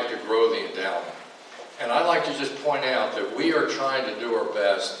really like to grow the endowment. And I'd like to just point out that we are trying to do our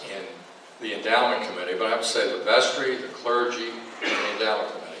best in the endowment committee, but I have to say the vestry, the clergy, and the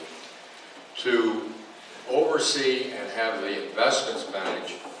endowment committee, to oversee and have the investments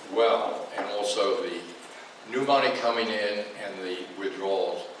managed well, and also the new money coming in and the the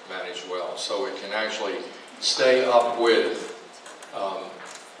withdrawals managed well. So it can actually stay up with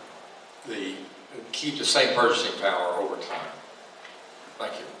keep the same purchasing power over time.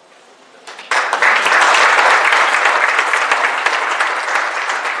 Thank you.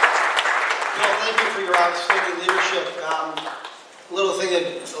 Bill, thank you for your outstanding leadership. A little thing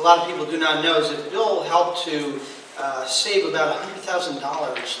that a lot of people do not know is that Bill helped to save about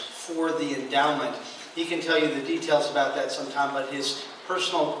 $100,000 for the endowment. He can tell you the details about that sometime, but his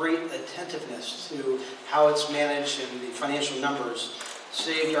personal great attentiveness to how it's managed and the financial numbers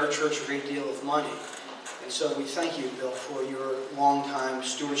saved our church a great deal of money. And so we thank you, Bill, for your long-time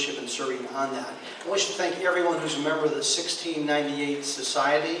stewardship and serving on that. I wish to thank everyone who's a member of the 1698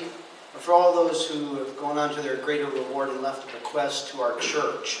 Society, and for all those who have gone on to their greater reward and left a bequest to our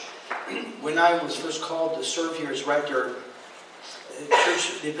church. When I was first called to serve here as rector,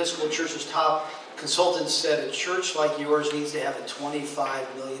 the Episcopal Church's top consultants said a church like yours needs to have a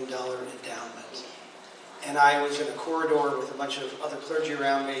 $25 million endowment. And I was in a corridor with a bunch of other clergy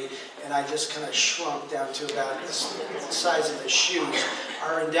around me, and I just kind of shrunk down to about the size of his shoes.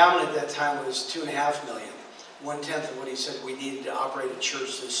 Our endowment at that time was $2.5 million, 1/10 of what he said we needed to operate a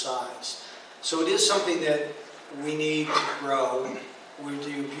church this size. So it is something that we need to grow. We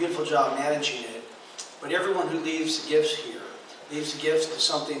do a beautiful job managing it, but everyone who leaves gifts here leaves the gifts to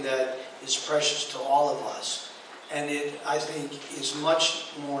something that is precious to all of us. And it, I think, is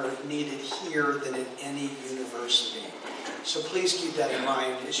much more needed here than at any university. So please keep that in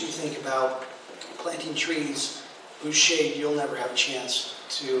mind as you think about planting trees whose shade you'll never have a chance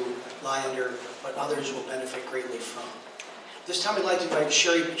to lie under, but others will benefit greatly from. This time I'd like to invite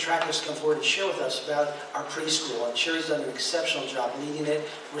Sherry Petrakis to come forward and share with us about our preschool. And Sherry's done an exceptional job leading it.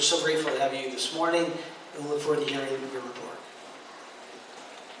 We're so grateful to have you this morning, and we look forward to hearing your report.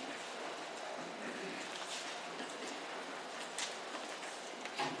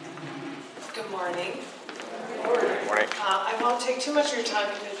 Good morning. Good morning. I won't take too much of your time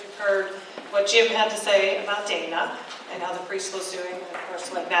because you've heard what Jim had to say about Dana and how the preschool's doing, and of course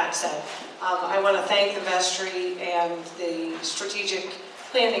what Matt said. I want to thank the vestry and the strategic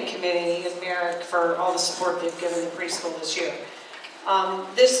planning committee and Merrick for all the support they've given the preschool this year.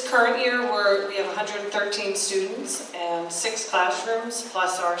 This current year we have 113 students and 6 classrooms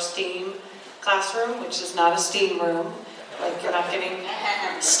plus our STEAM classroom, which is not a STEAM room. Like you're not getting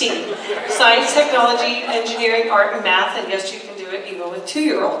STEAM. Science, technology, engineering, art, and math, and yes, you can do it even with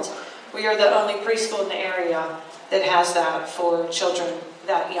 2-year-olds. We are the only preschool in the area that has that for children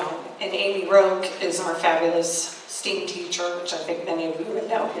that young. And Amy Roque is our fabulous STEAM teacher, which I think many of you would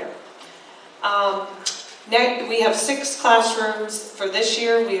know here. We have 6 classrooms for this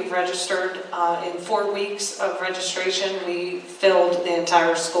year. We have registered in 4 weeks of registration. We filled the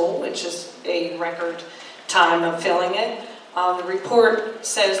entire school, which is a record time of filling it. The report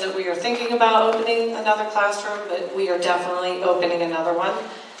says that we are thinking about opening another classroom, but we are definitely opening another one.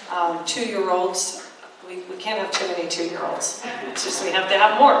 2-year-olds, we can't have too many 2-year-olds. It's just we have to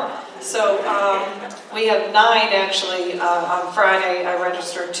have more. So we have 9 actually. On Friday I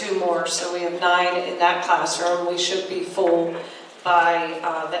registered 2 more, so we have 9 in that classroom. We should be full by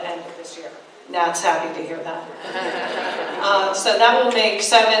the end of this year. Nat's happy to hear that. So that will make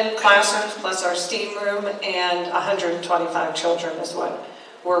 7 classrooms plus our STEAM room, and 125 children is what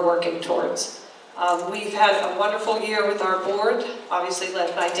we're working towards. We've had a wonderful year with our board, obviously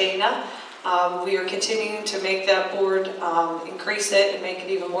led by Dana. We are continuing to make that board, increase it and make it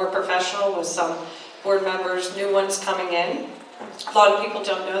even more professional with some board members, new ones coming in. A lot of people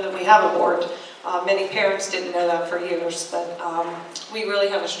don't know that we have a board. Many parents didn't know that for years, but we really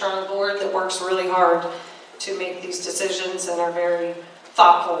have a strong board that works really hard to make these decisions and are very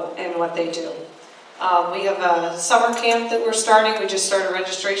thoughtful in what they do. We have a summer camp that we're starting. We just started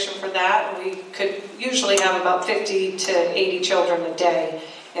registration for that. We could usually have about 50 to 80 children a day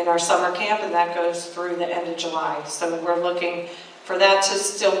in our summer camp, and that goes through the end of July. So we're looking for that to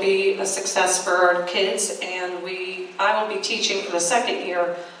still be a success for our kids, and I will be teaching for the 2nd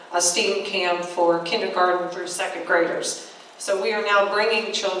year a STEAM camp for kindergarten through 2nd graders. So we are now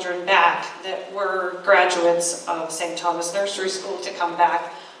bringing children back that were graduates of St. Thomas Nursery School to come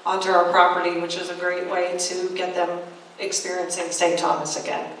back onto our property, which is a great way to get them experiencing St. Thomas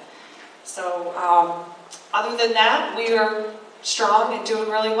again. So other than that, we are strong and doing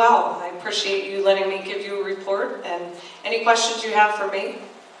really well. I appreciate you letting me give you a report, and any questions you have for me,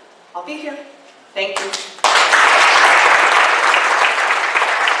 I'll be here. Thank you.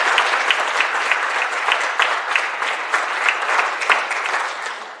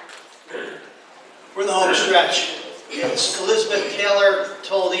 We're in the home stretch. Elizabeth Taylor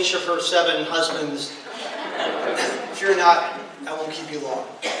told each of her 7 husbands, if you're not I won't keep you long.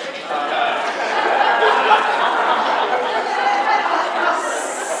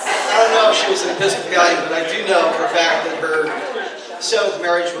 I don't know if she was an Episcopalian, but I do know for a fact that her 7th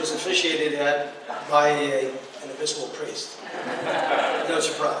marriage was officiated at by an Episcopal priest. No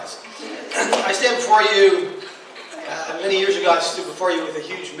surprise. I stand before you, many years ago I stood before you with a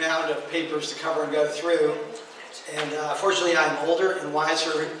huge mound of papers to cover and go through. And fortunately I'm older and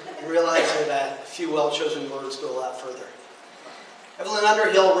wiser and realize that a few well-chosen words go a lot further. Evelyn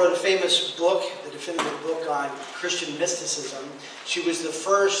Underhill wrote a famous book, the definitive book on Christian mysticism. She was the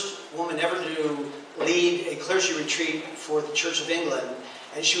first woman ever to lead a clergy retreat for the Church of England,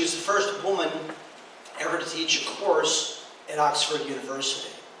 and she was the first woman ever to teach a course at Oxford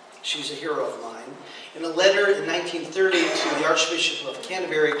University. She's a hero of mine. In a letter in 1930 to the Archbishop of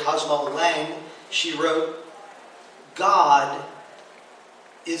Canterbury, Cosmo Lang, she wrote, "God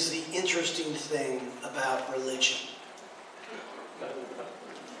is the interesting thing about religion."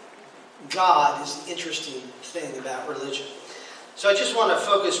 God is the interesting thing about religion. So I just want to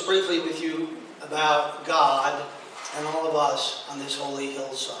focus briefly with you about God and all of us on this holy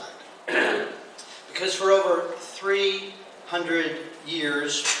hillside. Because for over 300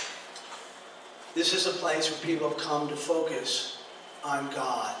 years, this is a place where people have come to focus on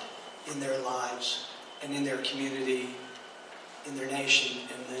God in their lives and in their community, in their nation,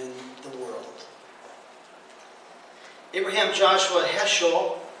 and in the world. Abraham Joshua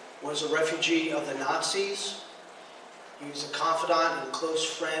Heschel was a refugee of the Nazis. He was a confidant and close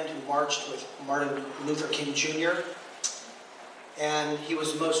friend who marched with Martin Luther King Jr. And he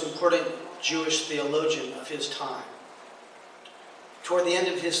was the most important Jewish theologian of his time. Toward the end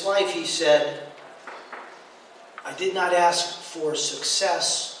of his life, he said, "I did not ask for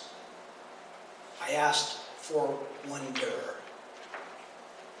success, I asked for wonder."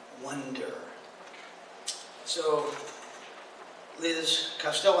 Wonder. So, Liz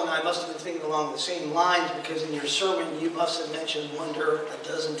Costello and I must have been thinking along the same lines, because in your sermon you must have mentioned wonder a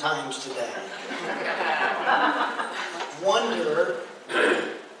dozen times today. Wonder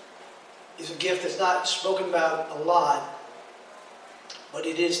is a gift that's not spoken about a lot, but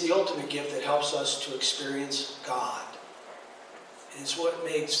it is the ultimate gift that helps us to experience God. And it's what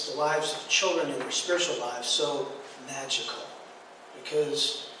makes the lives of children and their spiritual lives so magical,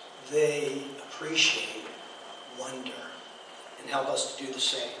 because they appreciate wonder and help us to do the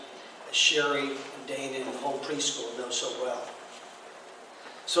same, as Sherry and Dana and the whole preschool know so well.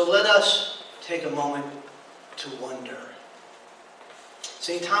 So let us take a moment to wonder.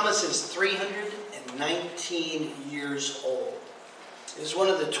 St. Thomas is 319 years old. It is one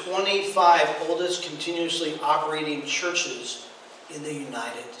of the 25 oldest continuously operating churches in the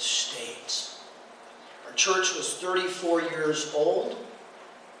United States. Our church was 34 years old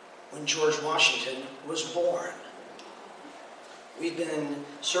when George Washington was born. We've been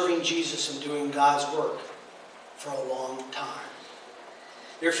serving Jesus and doing God's work for a long time.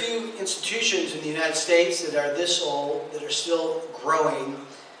 There are few institutions in the United States that are this old, that are still growing,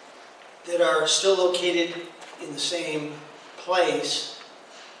 that are still located in the same place,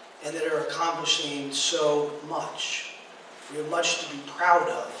 and that are accomplishing so much. We have much to be proud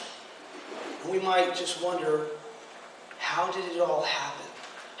of. And we might just wonder, how did it all happen?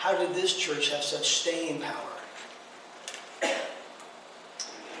 How did this church have such staying power?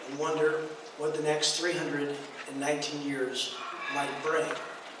 And wonder what the next 319 years might bring.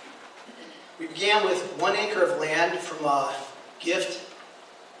 We began with 1 acre of land from a gift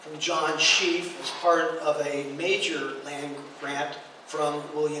from John Sheaf as part of a major land grant from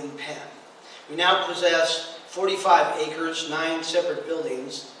William Penn. We now possess 45 acres, 9 separate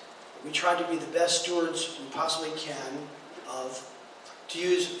buildings. We try to be the best stewards we possibly can of, to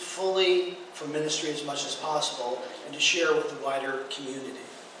use fully for ministry as much as possible, and to share with the wider community.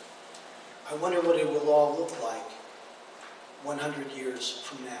 I wonder what it will all look like 100 years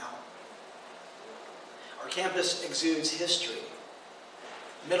from now. Our campus exudes history.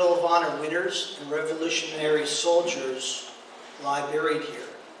 Medal of Honor winners and Revolutionary soldiers lie buried here.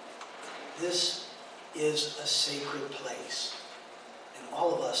 This is a sacred place, and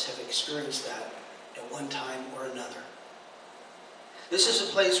all of us have experienced that at one time or another. This is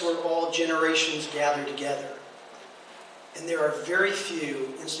a place where all generations gather together, and there are very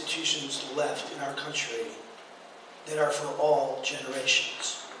few institutions left in our country that are for all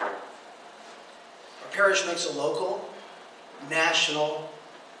generations. Our parish makes a local, national,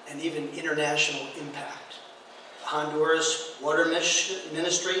 and even international impact. The Honduras Water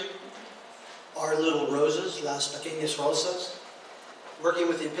Ministry, Our Little Roses, Las Pequeñas Rosas, working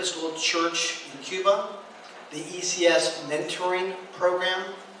with the Episcopal Church in Cuba, the ECS Mentoring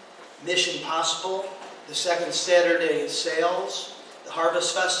Program, Mission Possible, the second Saturday sales, the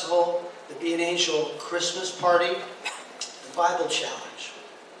Harvest Festival, the Be an Angel Christmas Party, the Bible Challenge.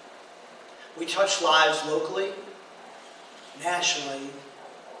 We touch lives locally, nationally,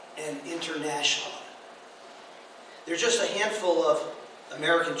 and internationally. There's just a handful of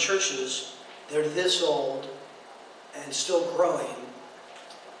American churches that are this old and still growing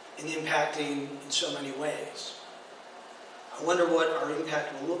and impacting in so many ways. I wonder what our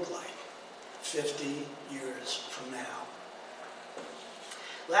impact will look like 50 years from now.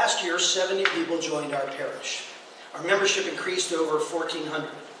 Last year, 70 people joined our parish. Our membership increased to over 1,400.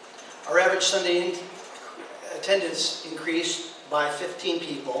 Our average Sunday attendance increased by 15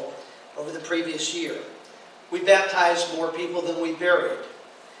 people over the previous year. We baptized more people than we buried.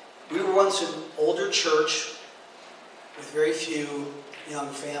 We were once an older church with very few young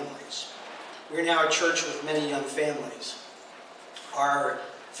families. We're now a church with many young families. Our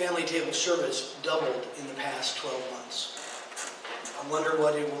family table service doubled in the past 12 months. I wonder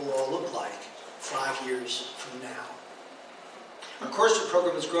what it will all look like 5 years from now. Our chorister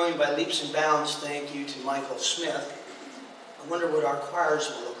program is growing by leaps and bounds, thank you to Michael Smith. I wonder what our choirs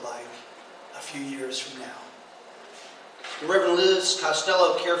will look like a few years from now. The Reverend Liz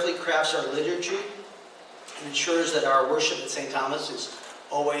Costello carefully crafts our liturgy and ensures that our worship at St. Thomas is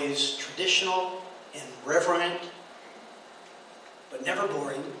always traditional and reverent, but never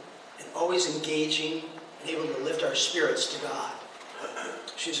boring, and always engaging and able to lift our spirits to God.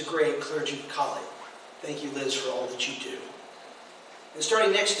 She's a great clergy colleague. Thank you, Liz, for all that you do. And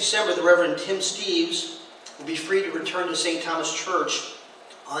starting next December, the Reverend Tim Steves will be free to return to St. Thomas Church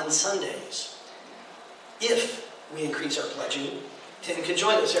on Sundays. If we increase our pledging, Tim can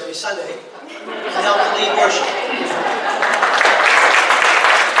join us every Sunday and help lead worship.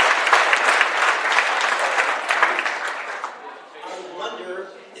 I wonder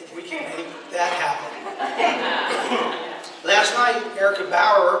if we can make that happen. Last night, Erica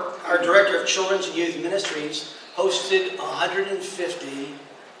Bauer, our Director of Children's and Youth Ministries, hosted 150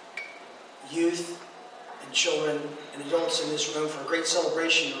 youth and children and adults in this room for a great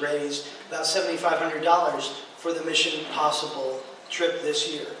celebration to raise about $7,500 for the Mission Possible trip this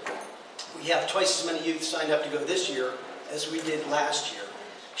year. We have twice as many youth signed up to go this year as we did last year.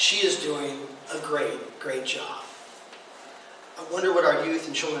 She is doing a great, great job. I wonder what our youth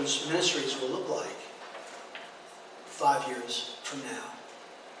and children's ministries will look like 5 years from now.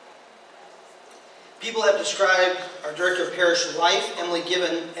 People have described our Director of Parish Life, Emily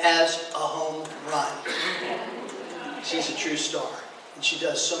Gibbon, as a home run. She's a true star, and she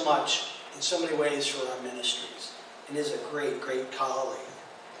does so much in so many ways for our ministries, and is a great, great colleague.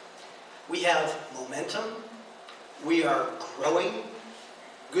 We have momentum. We are growing.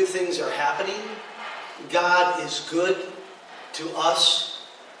 Good things are happening. God is good to us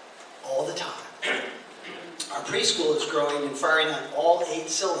all the time. Our preschool is growing and firing on all 8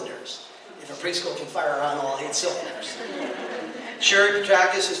 cylinders. If a preschool can fire on all 8 cylinders. Sherry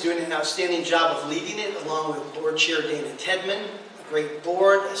Petrakis is doing an outstanding job of leading it, along with Board Chair Dana Tedman, a great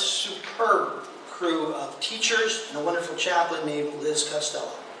board, a superb crew of teachers, and a wonderful chaplain named Liz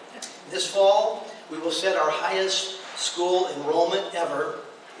Costello. This fall, we will set our highest school enrollment ever,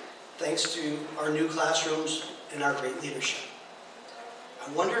 thanks to our new classrooms and our great leadership.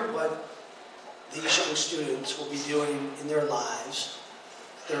 I wonder what these young students will be doing in their lives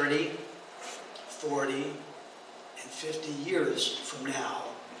 30, 40, and 50 years from now.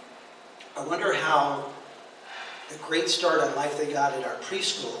 I wonder how the great start on life they got at our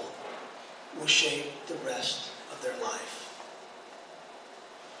preschool will shape the rest of their life.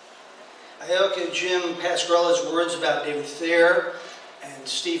 I echo Jim Pascarella's words about David Thayer and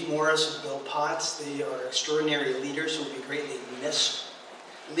Steve Morris and Bill Potts. They are extraordinary leaders who will be greatly missed.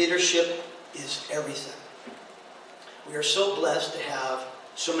 Leadership is everything. We are so blessed to have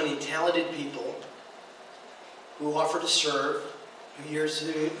so many talented people who offer to serve, who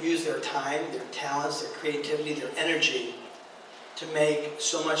use their time, their talents, their creativity, their energy to make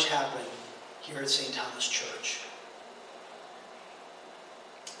so much happen here at St. Thomas Church.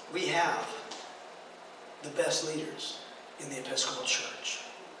 We have the best leaders in the Episcopal Church.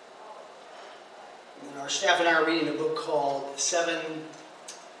 And our staff and I are reading a book called 7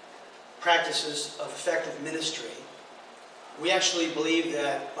 Practices of Effective Ministry. We actually believe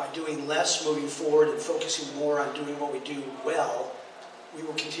that by doing less moving forward and focusing more on doing what we do well, we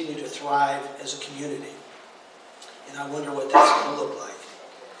will continue to thrive as a community. And I wonder what that's going to look like.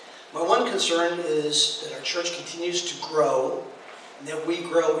 My one concern is that our church continues to grow, and that we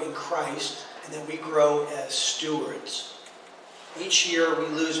grow in Christ, and that we grow as stewards. Each year we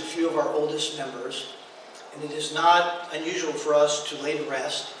lose a few of our oldest members. And it is not unusual for us to lay to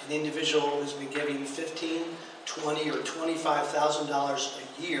rest an individual who has been giving $15,000, $20,000, or $25,000 a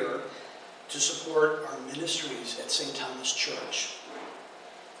year to support our ministries at St. Thomas Church.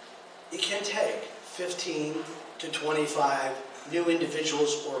 It can take 15 to 25 new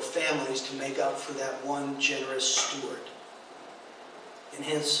individuals or families to make up for that one generous steward. And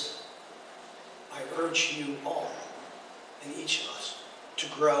hence, I urge you all, and each of us, to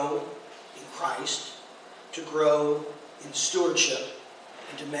grow in Christ, to grow in stewardship,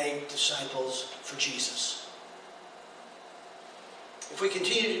 and to make disciples for Jesus. If we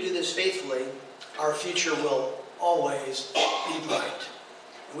continue to do this faithfully, our future will always be bright.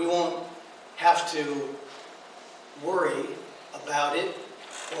 And we won't have to worry about it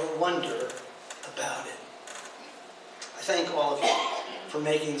or wonder about it. I thank all of you for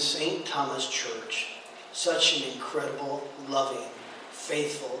making St. Thomas Church such an incredible, loving,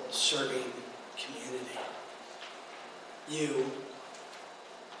 faithful, serving community. You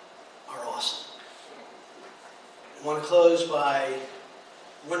are awesome. I want to close by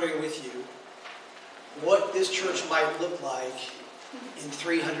wondering with you what this church might look like in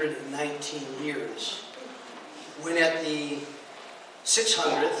 319 years, when at the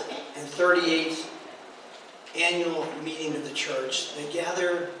 638th annual meeting of the church, they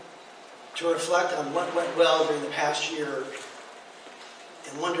gather to reflect on what went well during the past year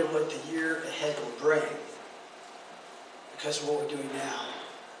and wonder what the year ahead will bring. Because of what we're doing now,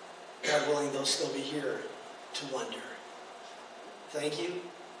 God willing, they'll still be here to wonder. Thank you.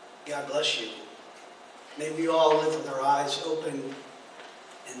 God bless you. May we all live with our eyes open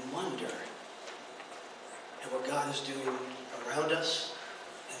and wonder at what God is doing around us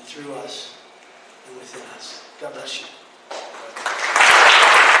and through us and within us. God bless you.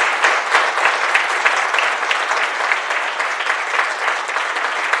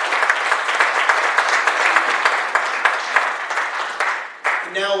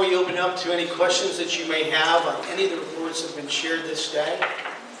 And now we open up to any questions that you may have on any of the reports that have been shared this day.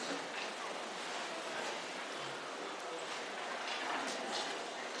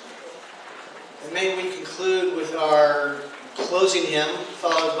 And may we conclude with our closing hymn,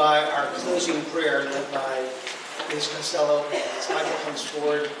 followed by our closing prayer led by Ms. Costello. As Michael comes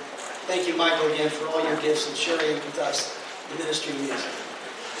forward. Thank you, Michael, again for all your gifts and sharing with us the ministry of music.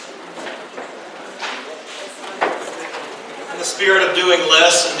 In the spirit of doing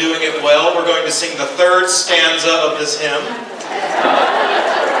less and doing it well, we're going to sing the third stanza of this hymn.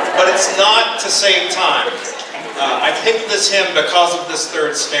 But it's not to save time. I picked this hymn because of this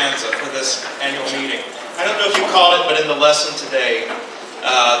third stanza for this annual meeting. I don't know if you caught it, but in the lesson today,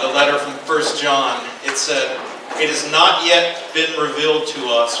 the letter from 1 John, it said, "It has not yet been revealed to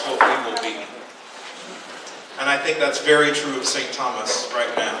us what we will be." And I think that's very true of St. Thomas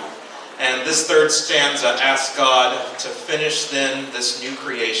right now. And this third stanza asks God to finish then this new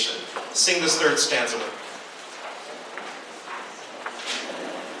creation. Sing this third stanza with me.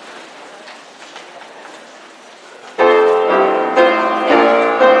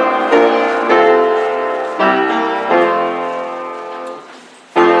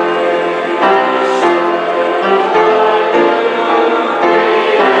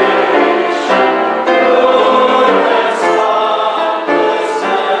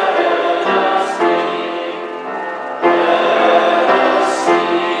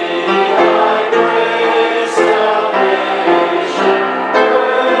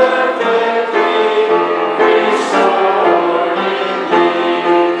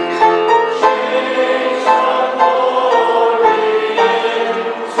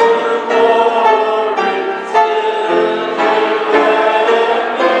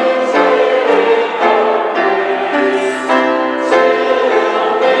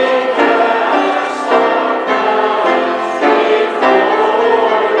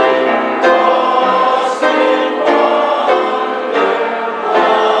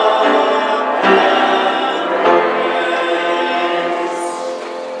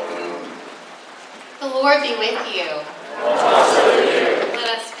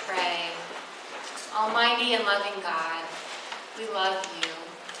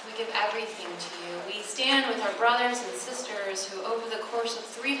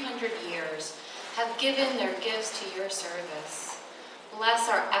 Bless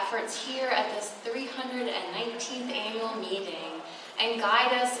our efforts here at this 319th annual meeting and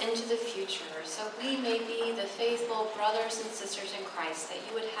guide us into the future so we may be the faithful brothers and sisters in Christ that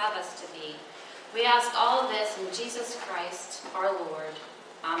you would have us to be. We ask all of this in Jesus Christ, our Lord.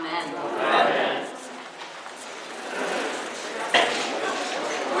 Amen. Amen.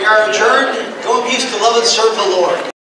 We are adjourned. Go in peace to love and serve the Lord.